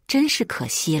场，真是可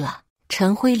惜了。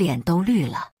陈辉脸都绿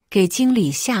了，给经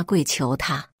理下跪求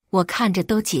他，我看着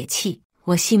都解气。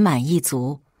我心满意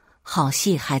足，好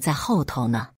戏还在后头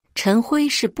呢。陈辉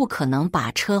是不可能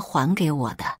把车还给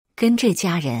我的，跟这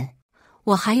家人，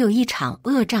我还有一场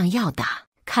恶仗要打。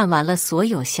看完了所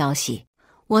有消息，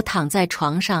我躺在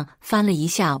床上翻了一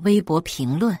下微博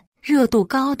评论，热度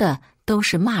高的都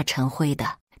是骂陈辉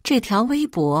的。这条微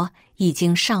博已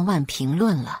经上万评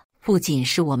论了，不仅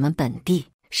是我们本地，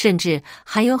甚至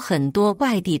还有很多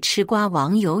外地吃瓜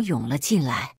网友涌了进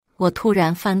来。我突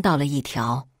然翻到了一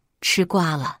条：吃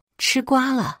瓜了，吃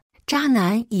瓜了，渣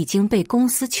男已经被公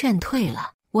司劝退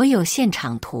了。我有现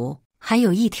场图，还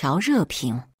有一条热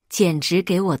评，简直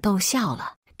给我逗笑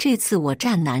了。这次我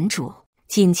站男主。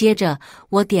紧接着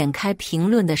我点开评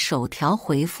论的首条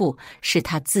回复，是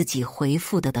他自己回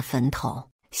复的坟头，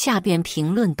下边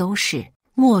评论都是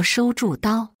没收住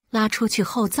刀，拉出去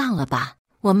后葬了吧。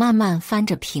我慢慢翻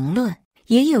着评论，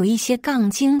也有一些杠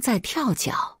精在跳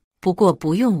脚，不过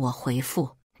不用我回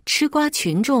复，吃瓜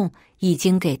群众已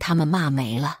经给他们骂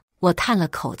没了。我叹了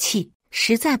口气，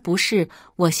实在不是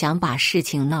我想把事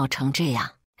情闹成这样，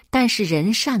但是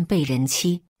人善被人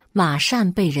欺，马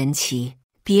善被人骑，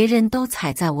别人都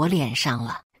踩在我脸上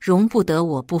了，容不得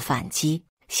我不反击。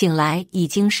醒来已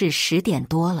经是10点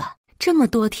多了，这么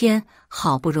多天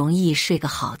好不容易睡个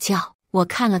好觉。我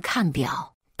看了看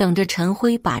表，等着陈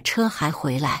辉把车还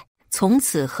回来，从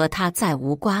此和他再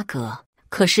无瓜葛。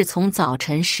可是从早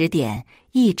晨10点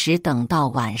一直等到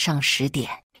晚上10点，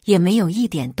也没有一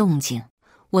点动静，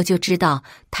我就知道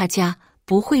他家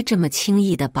不会这么轻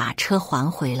易的把车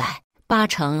还回来，8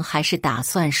成还是打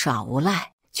算耍无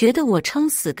赖，觉得我撑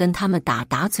死跟他们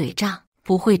打嘴仗，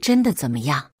不会真的怎么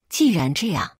样。既然这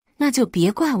样，那就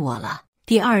别怪我了。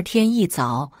第二天一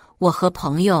早，我和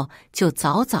朋友就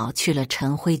早去了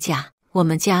陈辉家。我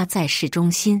们家在市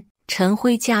中心，陈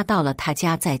辉家到了他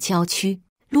家在郊区，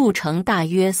路程大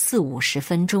约40-50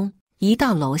分钟。一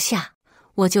到楼下，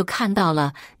我就看到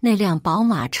了那辆宝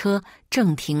马车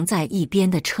正停在一边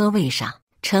的车位上，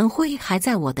陈辉还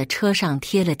在我的车上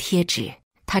贴了贴纸，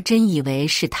他真以为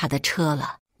是他的车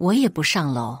了。我也不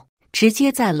上楼，直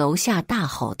接在楼下大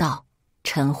吼道：“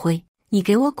陈辉，你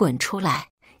给我滚出来！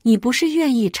你不是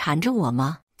愿意缠着我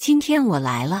吗？今天我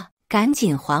来了，赶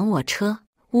紧还我车！”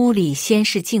屋里先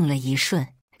是静了一瞬，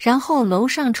然后楼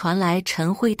上传来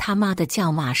陈辉他妈的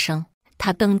叫骂声。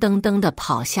他噔噔噔地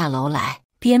跑下楼来，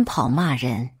边跑骂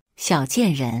人：“小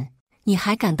贱人，你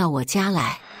还敢到我家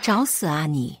来，找死啊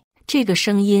你！”这个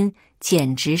声音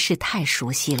简直是太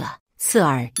熟悉了，刺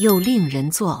耳又令人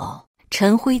作呕。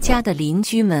陈辉家的邻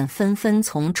居们纷纷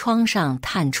从窗上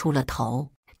探出了头，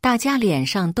大家脸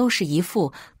上都是一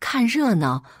副看热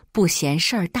闹不嫌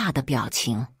事儿大的表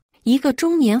情。一个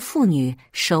中年妇女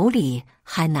手里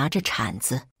还拿着铲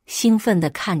子，兴奋地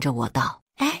看着我道：“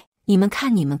哎，你们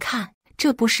看，你们看，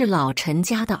这不是老陈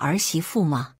家的儿媳妇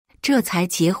吗？这才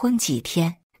结婚几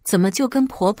天，怎么就跟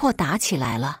婆婆打起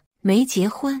来了？没结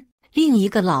婚。”另一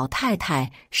个老太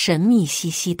太神秘兮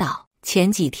兮道：“前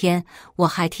几天我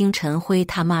还听陈辉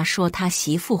他妈说他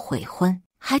媳妇悔婚，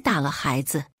还打了孩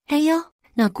子。哎呦，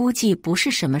那估计不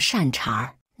是什么善茬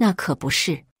儿。”那可不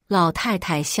是。老太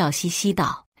太笑嘻嘻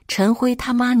道：“陈辉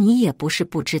他妈你也不是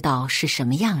不知道是什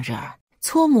么样人儿，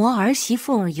搓磨儿媳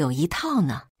妇有一套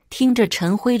呢。”听着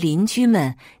陈辉邻居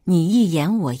们你一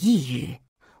言我一语，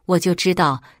我就知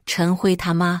道陈辉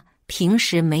他妈平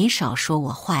时没少说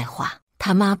我坏话。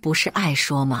他妈不是爱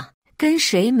说吗？跟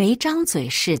谁没张嘴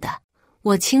似的。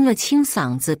我清了清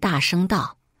嗓子，大声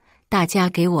道：“大家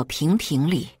给我评评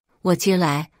理！我今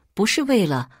来不是为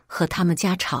了和他们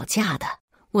家吵架的，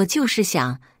我就是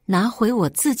想拿回我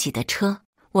自己的车。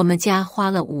我们家花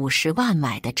了50万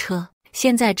买的车，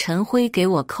现在陈辉给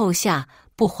我扣下，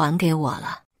不还给我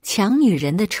了。抢女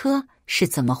人的车是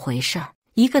怎么回事？”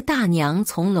一个大娘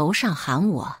从楼上喊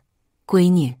我：“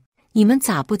闺女，你们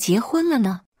咋不结婚了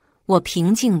呢？”我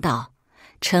平静道：“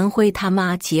陈辉他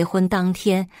妈结婚当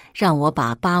天让我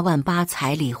把8万8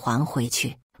彩礼还回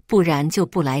去，不然就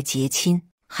不来结亲，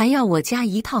还要我家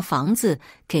一套房子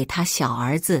给他小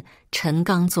儿子陈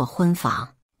刚做婚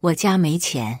房。我家没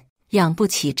钱，养不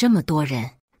起这么多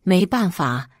人，没办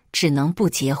法，只能不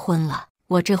结婚了。”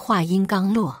我这话音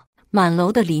刚落，满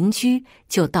楼的邻居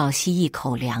就倒吸一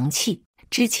口凉气。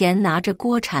之前拿着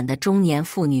锅铲的中年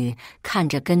妇女看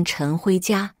着跟陈辉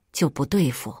家就不对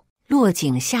付，落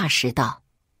井下石道：“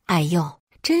哎呦，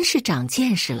真是长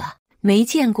见识了，没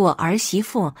见过儿媳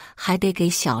妇还得给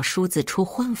小叔子出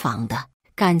婚房的，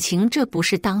感情这不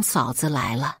是当嫂子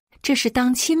来了，这是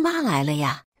当亲妈来了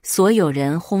呀！”所有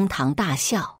人哄堂大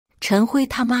笑。陈辉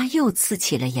他妈又呲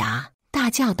起了牙，大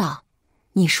叫道：“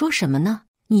你说什么呢？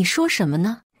你说什么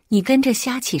呢？你跟着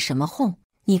瞎起什么哄？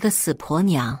你个死婆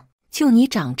娘，就你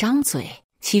长张嘴！”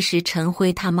其实陈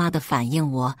辉他妈的反应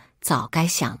我早该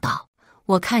想到。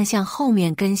我看向后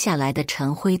面跟下来的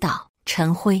陈辉道：“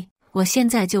陈辉，我现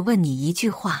在就问你一句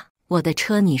话，我的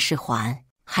车你是还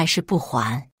还是不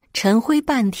还？”陈辉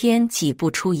半天挤不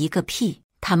出一个屁。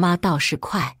他妈倒是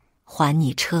快，还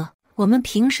你车？我们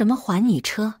凭什么还你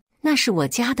车？那是我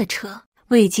家的车，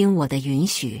未经我的允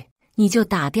许，你就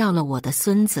打掉了我的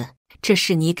孙子，这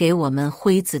是你给我们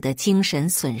辉子的精神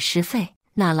损失费，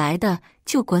哪来的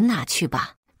就滚哪去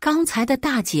吧。刚才的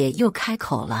大姐又开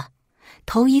口了，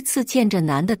头一次见着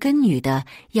男的跟女的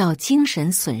要精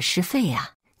神损失费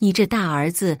啊！你这大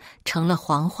儿子成了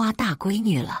黄花大闺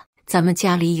女了，咱们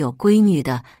家里有闺女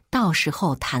的，到时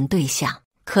候谈对象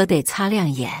可得擦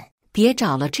亮眼，别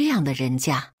找了这样的人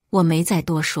家。我没再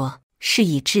多说，事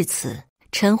已至此，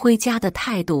陈辉家的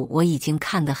态度我已经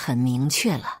看得很明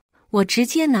确了。我直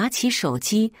接拿起手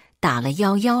机打了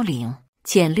110，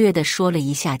简略地说了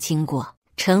一下经过。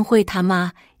陈辉他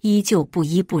妈依旧不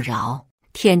依不饶，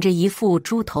舔着一副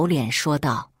猪头脸说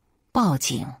道：“报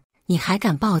警？你还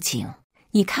敢报警？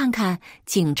你看看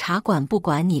警察管不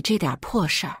管你这点破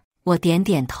事儿？”我点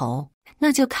点头，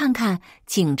那就看看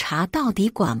警察到底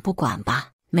管不管吧。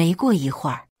没过一会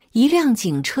儿，一辆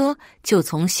警车就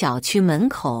从小区门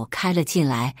口开了进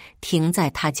来，停在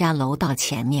他家楼道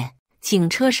前面。警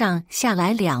车上下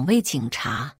来2位警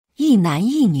察，一男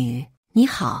一女。“你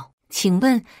好，请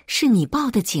问是你报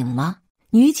的警吗？”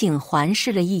女警环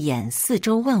视了一眼四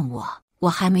周问我。我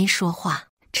还没说话，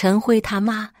陈辉他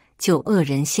妈就恶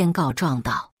人先告状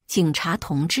道：“警察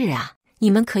同志啊，你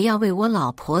们可要为我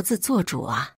老婆子做主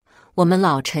啊！我们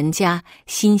老陈家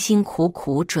辛辛苦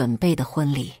苦准备的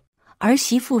婚礼，儿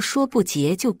媳妇说不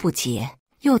结就不结，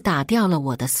又打掉了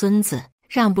我的孙子，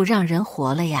让不让人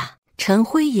活了呀？”陈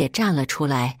辉也站了出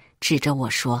来，指着我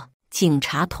说：“警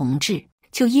察同志，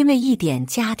就因为一点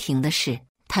家庭的事，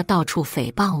他到处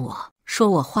诽谤我，说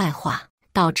我坏话，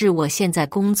导致我现在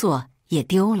工作也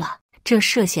丢了，这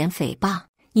涉嫌诽谤，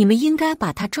你们应该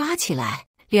把他抓起来。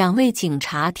”2位警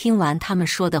察听完他们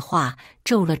说的话，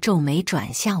皱了皱眉，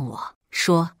转向我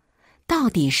说：“到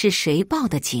底是谁报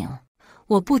的警？”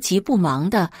我不急不忙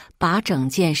地把整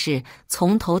件事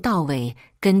从头到尾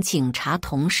跟警察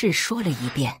同事说了一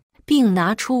遍，并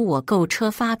拿出我购车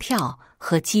发票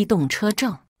和机动车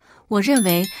证。我认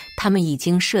为他们已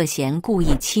经涉嫌故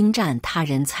意侵占他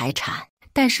人财产，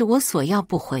但是我索要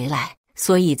不回来，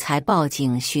所以才报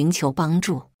警寻求帮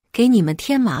助，给你们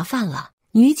添麻烦了。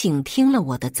女警听了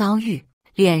我的遭遇，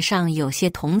脸上有些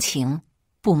同情：“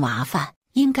不麻烦，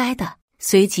应该的。”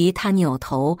随即她扭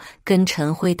头跟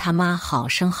陈辉他妈好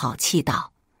声好气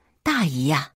道：“大姨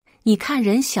呀，你看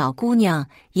人小姑娘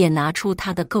也拿出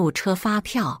她的购车发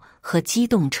票和机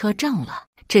动车证了，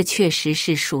这确实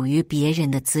是属于别人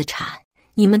的资产。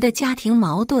你们的家庭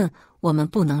矛盾我们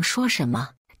不能说什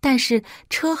么，但是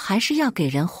车还是要给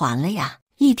人还了呀。”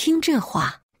一听这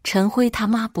话，陈辉他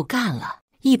妈不干了，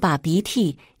一把鼻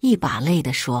涕一把泪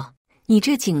地说：“你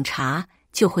这警察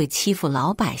就会欺负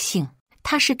老百姓，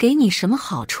他是给你什么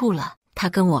好处了？他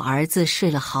跟我儿子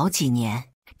睡了好几年，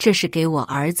这是给我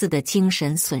儿子的精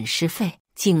神损失费。”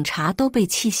警察都被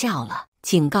气笑了，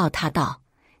警告他道：“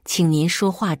请您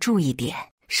说话注意点，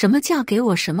什么叫给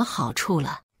我什么好处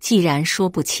了？既然说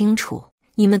不清楚，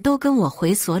你们都跟我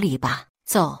回所里吧，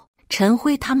走！”陈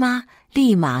辉他妈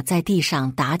立马在地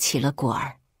上打起了滚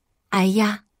儿。哎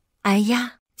呀，哎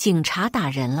呀，警察打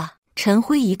人了！陈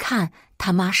辉一看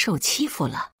他妈受欺负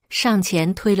了，上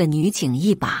前推了女警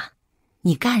一把：“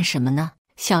你干什么呢？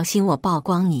小心我曝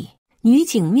光你！”女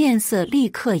警面色立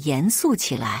刻严肃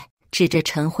起来，指着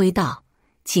陈辉道：“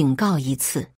警告一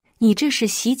次，你这是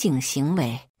袭警行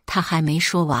为。”他还没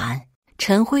说完，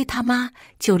陈辉他妈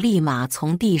就立马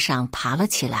从地上爬了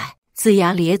起来，龇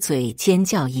牙咧嘴尖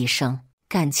叫一声：“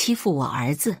敢欺负我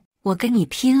儿子，我跟你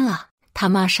拼了！”他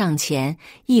妈上前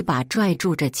一把拽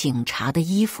住着警察的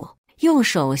衣服，右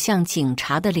手向警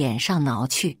察的脸上挠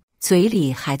去，嘴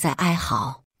里还在哀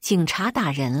嚎：“警察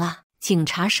打人了，警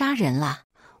察杀人了！”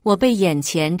我被眼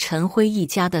前陈辉一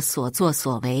家的所作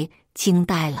所为惊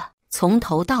呆了，从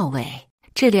头到尾，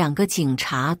这两个警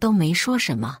察都没说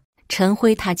什么，陈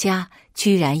辉他家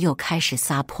居然又开始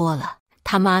撒泼了。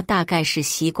他妈大概是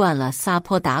习惯了撒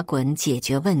泼打滚解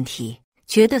决问题，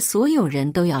觉得所有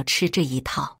人都要吃这一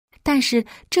套。但是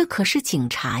这可是警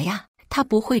察呀，他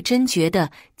不会真觉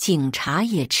得警察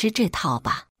也吃这套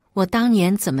吧？我当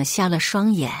年怎么瞎了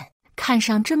双眼，看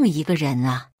上这么一个人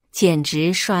啊？简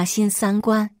直刷新三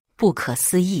观，不可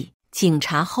思议！警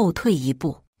察后退一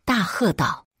步，大喝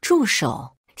道：“住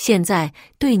手！现在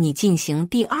对你进行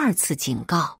第二次警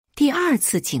告！第二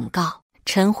次警告！”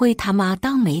陈辉他妈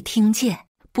当没听见，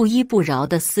不依不饶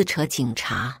地撕扯警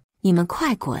察：“你们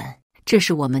快滚！这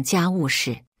是我们家务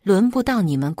事，轮不到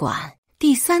你们管！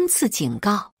第三次警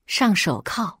告，上手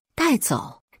铐，带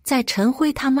走！”在陈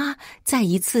辉他妈再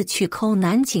一次去抠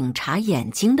男警察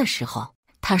眼睛的时候，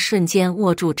他瞬间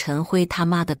握住陈辉他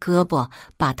妈的胳膊，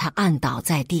把他按倒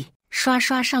在地，刷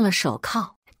刷上了手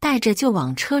铐，带着就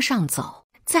往车上走。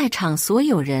在场所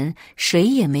有人谁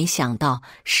也没想到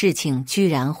事情居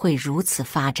然会如此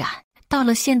发展，到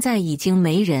了现在已经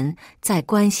没人再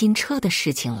关心车的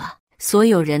事情了，所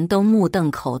有人都目瞪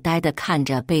口呆地看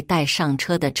着被带上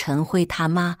车的陈辉他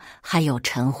妈还有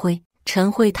陈辉。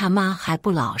陈辉他妈还不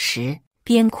老实，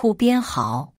边哭边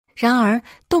嚎，然而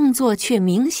动作却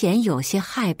明显有些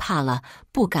害怕了，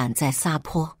不敢再撒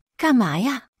泼。干嘛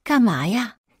呀？干嘛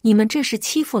呀？你们这是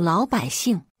欺负老百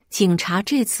姓！警察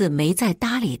这次没再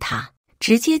搭理他，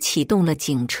直接启动了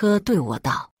警车，对我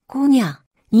道：“姑娘，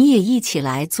你也一起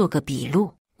来做个笔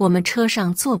录，我们车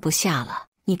上坐不下了，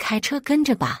你开车跟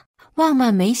着吧。”万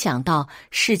万没想到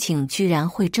事情居然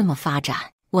会这么发展，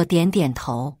我点点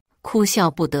头，哭笑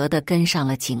不得地跟上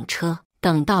了警车。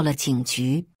等到了警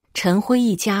局，陈辉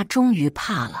一家终于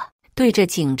怕了，对着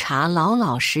警察老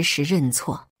老实实认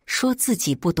错，说自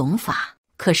己不懂法。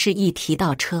可是一提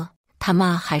到车，他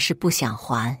妈还是不想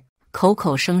还，口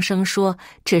口声声说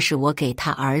这是我给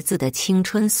他儿子的青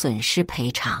春损失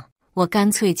赔偿。我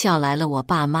干脆叫来了我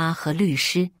爸妈和律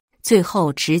师，最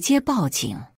后直接报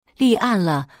警立案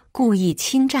了，故意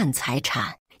侵占财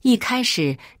产。一开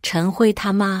始陈辉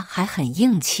他妈还很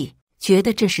硬气，觉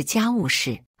得这是家务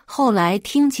事，后来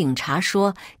听警察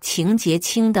说情节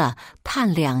轻的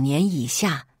判2年以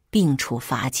下并处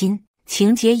罚金，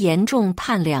情节严重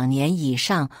判2年以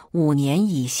上5年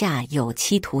以下有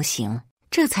期徒刑，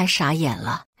这才傻眼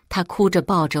了。他哭着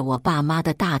抱着我爸妈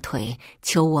的大腿，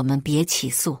求我们别起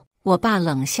诉。我爸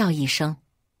冷笑一声：“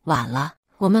晚了，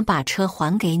我们把车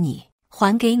还给你，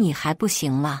还给你还不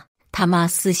行吗？”他妈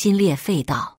撕心裂肺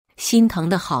道，心疼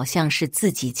的好像是自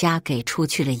己家给出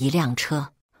去了一辆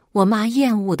车。我妈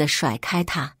厌恶地甩开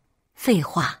他：“废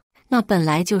话，那本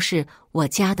来就是我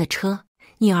家的车。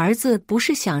你儿子不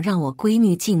是想让我闺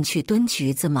女进去蹲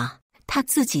局子吗？他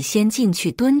自己先进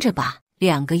去蹲着吧。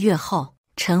”2个月后，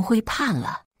陈辉判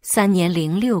了3年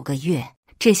零6个月，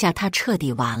这下他彻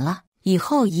底完了，以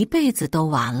后一辈子都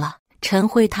完了。陈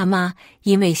辉他妈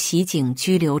因为袭警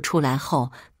拘留出来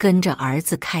后，跟着儿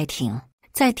子开庭，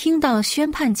在听到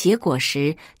宣判结果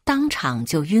时，当场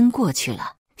就晕过去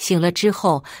了。醒了之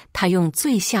后，他用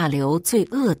最下流、最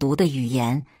恶毒的语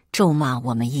言咒骂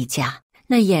我们一家，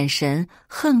那眼神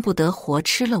恨不得活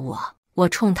吃了我。我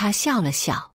冲他笑了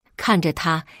笑，看着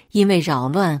他因为扰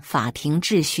乱法庭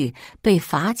秩序被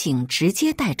法警直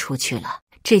接带出去了。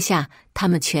这下他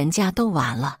们全家都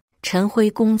完了，陈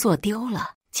辉工作丢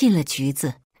了，进了局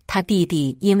子，他弟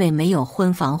弟因为没有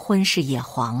婚房婚事也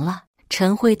黄了，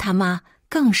陈辉他妈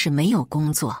更是没有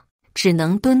工作，只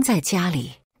能蹲在家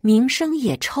里，名声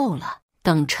也臭了。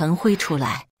等陈辉出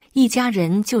来，一家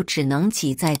人就只能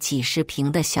挤在几十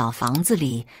平的小房子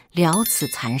里了此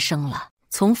残生了。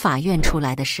从法院出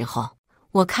来的时候，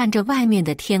我看着外面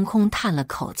的天空叹了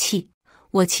口气。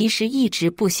我其实一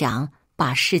直不想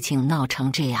把事情闹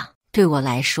成这样，对我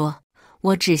来说，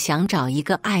我只想找一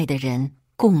个爱的人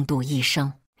共度一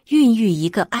生，孕育一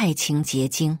个爱情结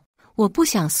晶。我不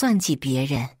想算计别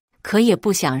人，可也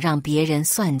不想让别人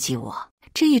算计我。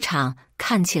这一场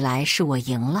看起来是我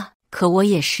赢了，可我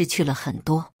也失去了很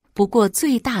多。不过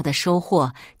最大的收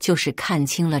获就是看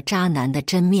清了渣男的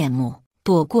真面目，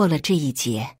躲过了这一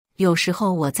劫。有时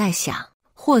候我在想，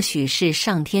或许是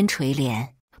上天垂怜，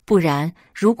不然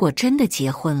如果真的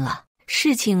结婚了，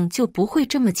事情就不会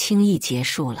这么轻易结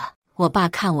束了。我爸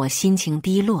看我心情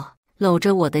低落，搂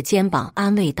着我的肩膀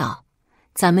安慰道：“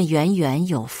咱们圆圆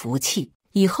有福气，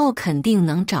以后肯定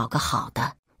能找个好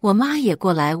的。”我妈也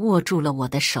过来握住了我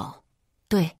的手：“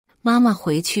对，妈妈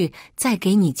回去再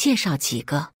给你介绍几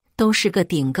个，都是个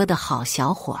顶个的好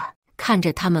小伙儿。”看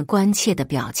着他们关切的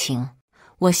表情，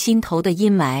我心头的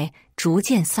阴霾逐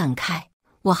渐散开。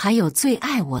我还有最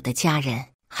爱我的家人，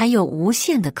还有无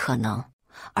限的可能，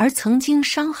而曾经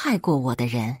伤害过我的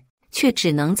人，却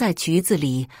只能在局子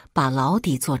里把牢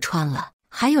底坐穿了。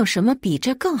还有什么比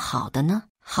这更好的呢？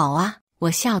好啊，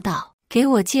我笑道，给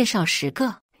我介绍10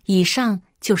个。以上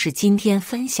就是今天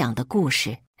分享的故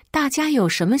事。大家有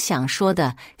什么想说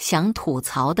的、想吐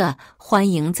槽的，欢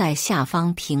迎在下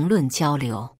方评论交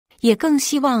流。也更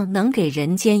希望能给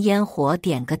人间烟火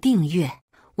点个订阅，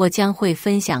我将会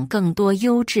分享更多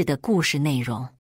优质的故事内容。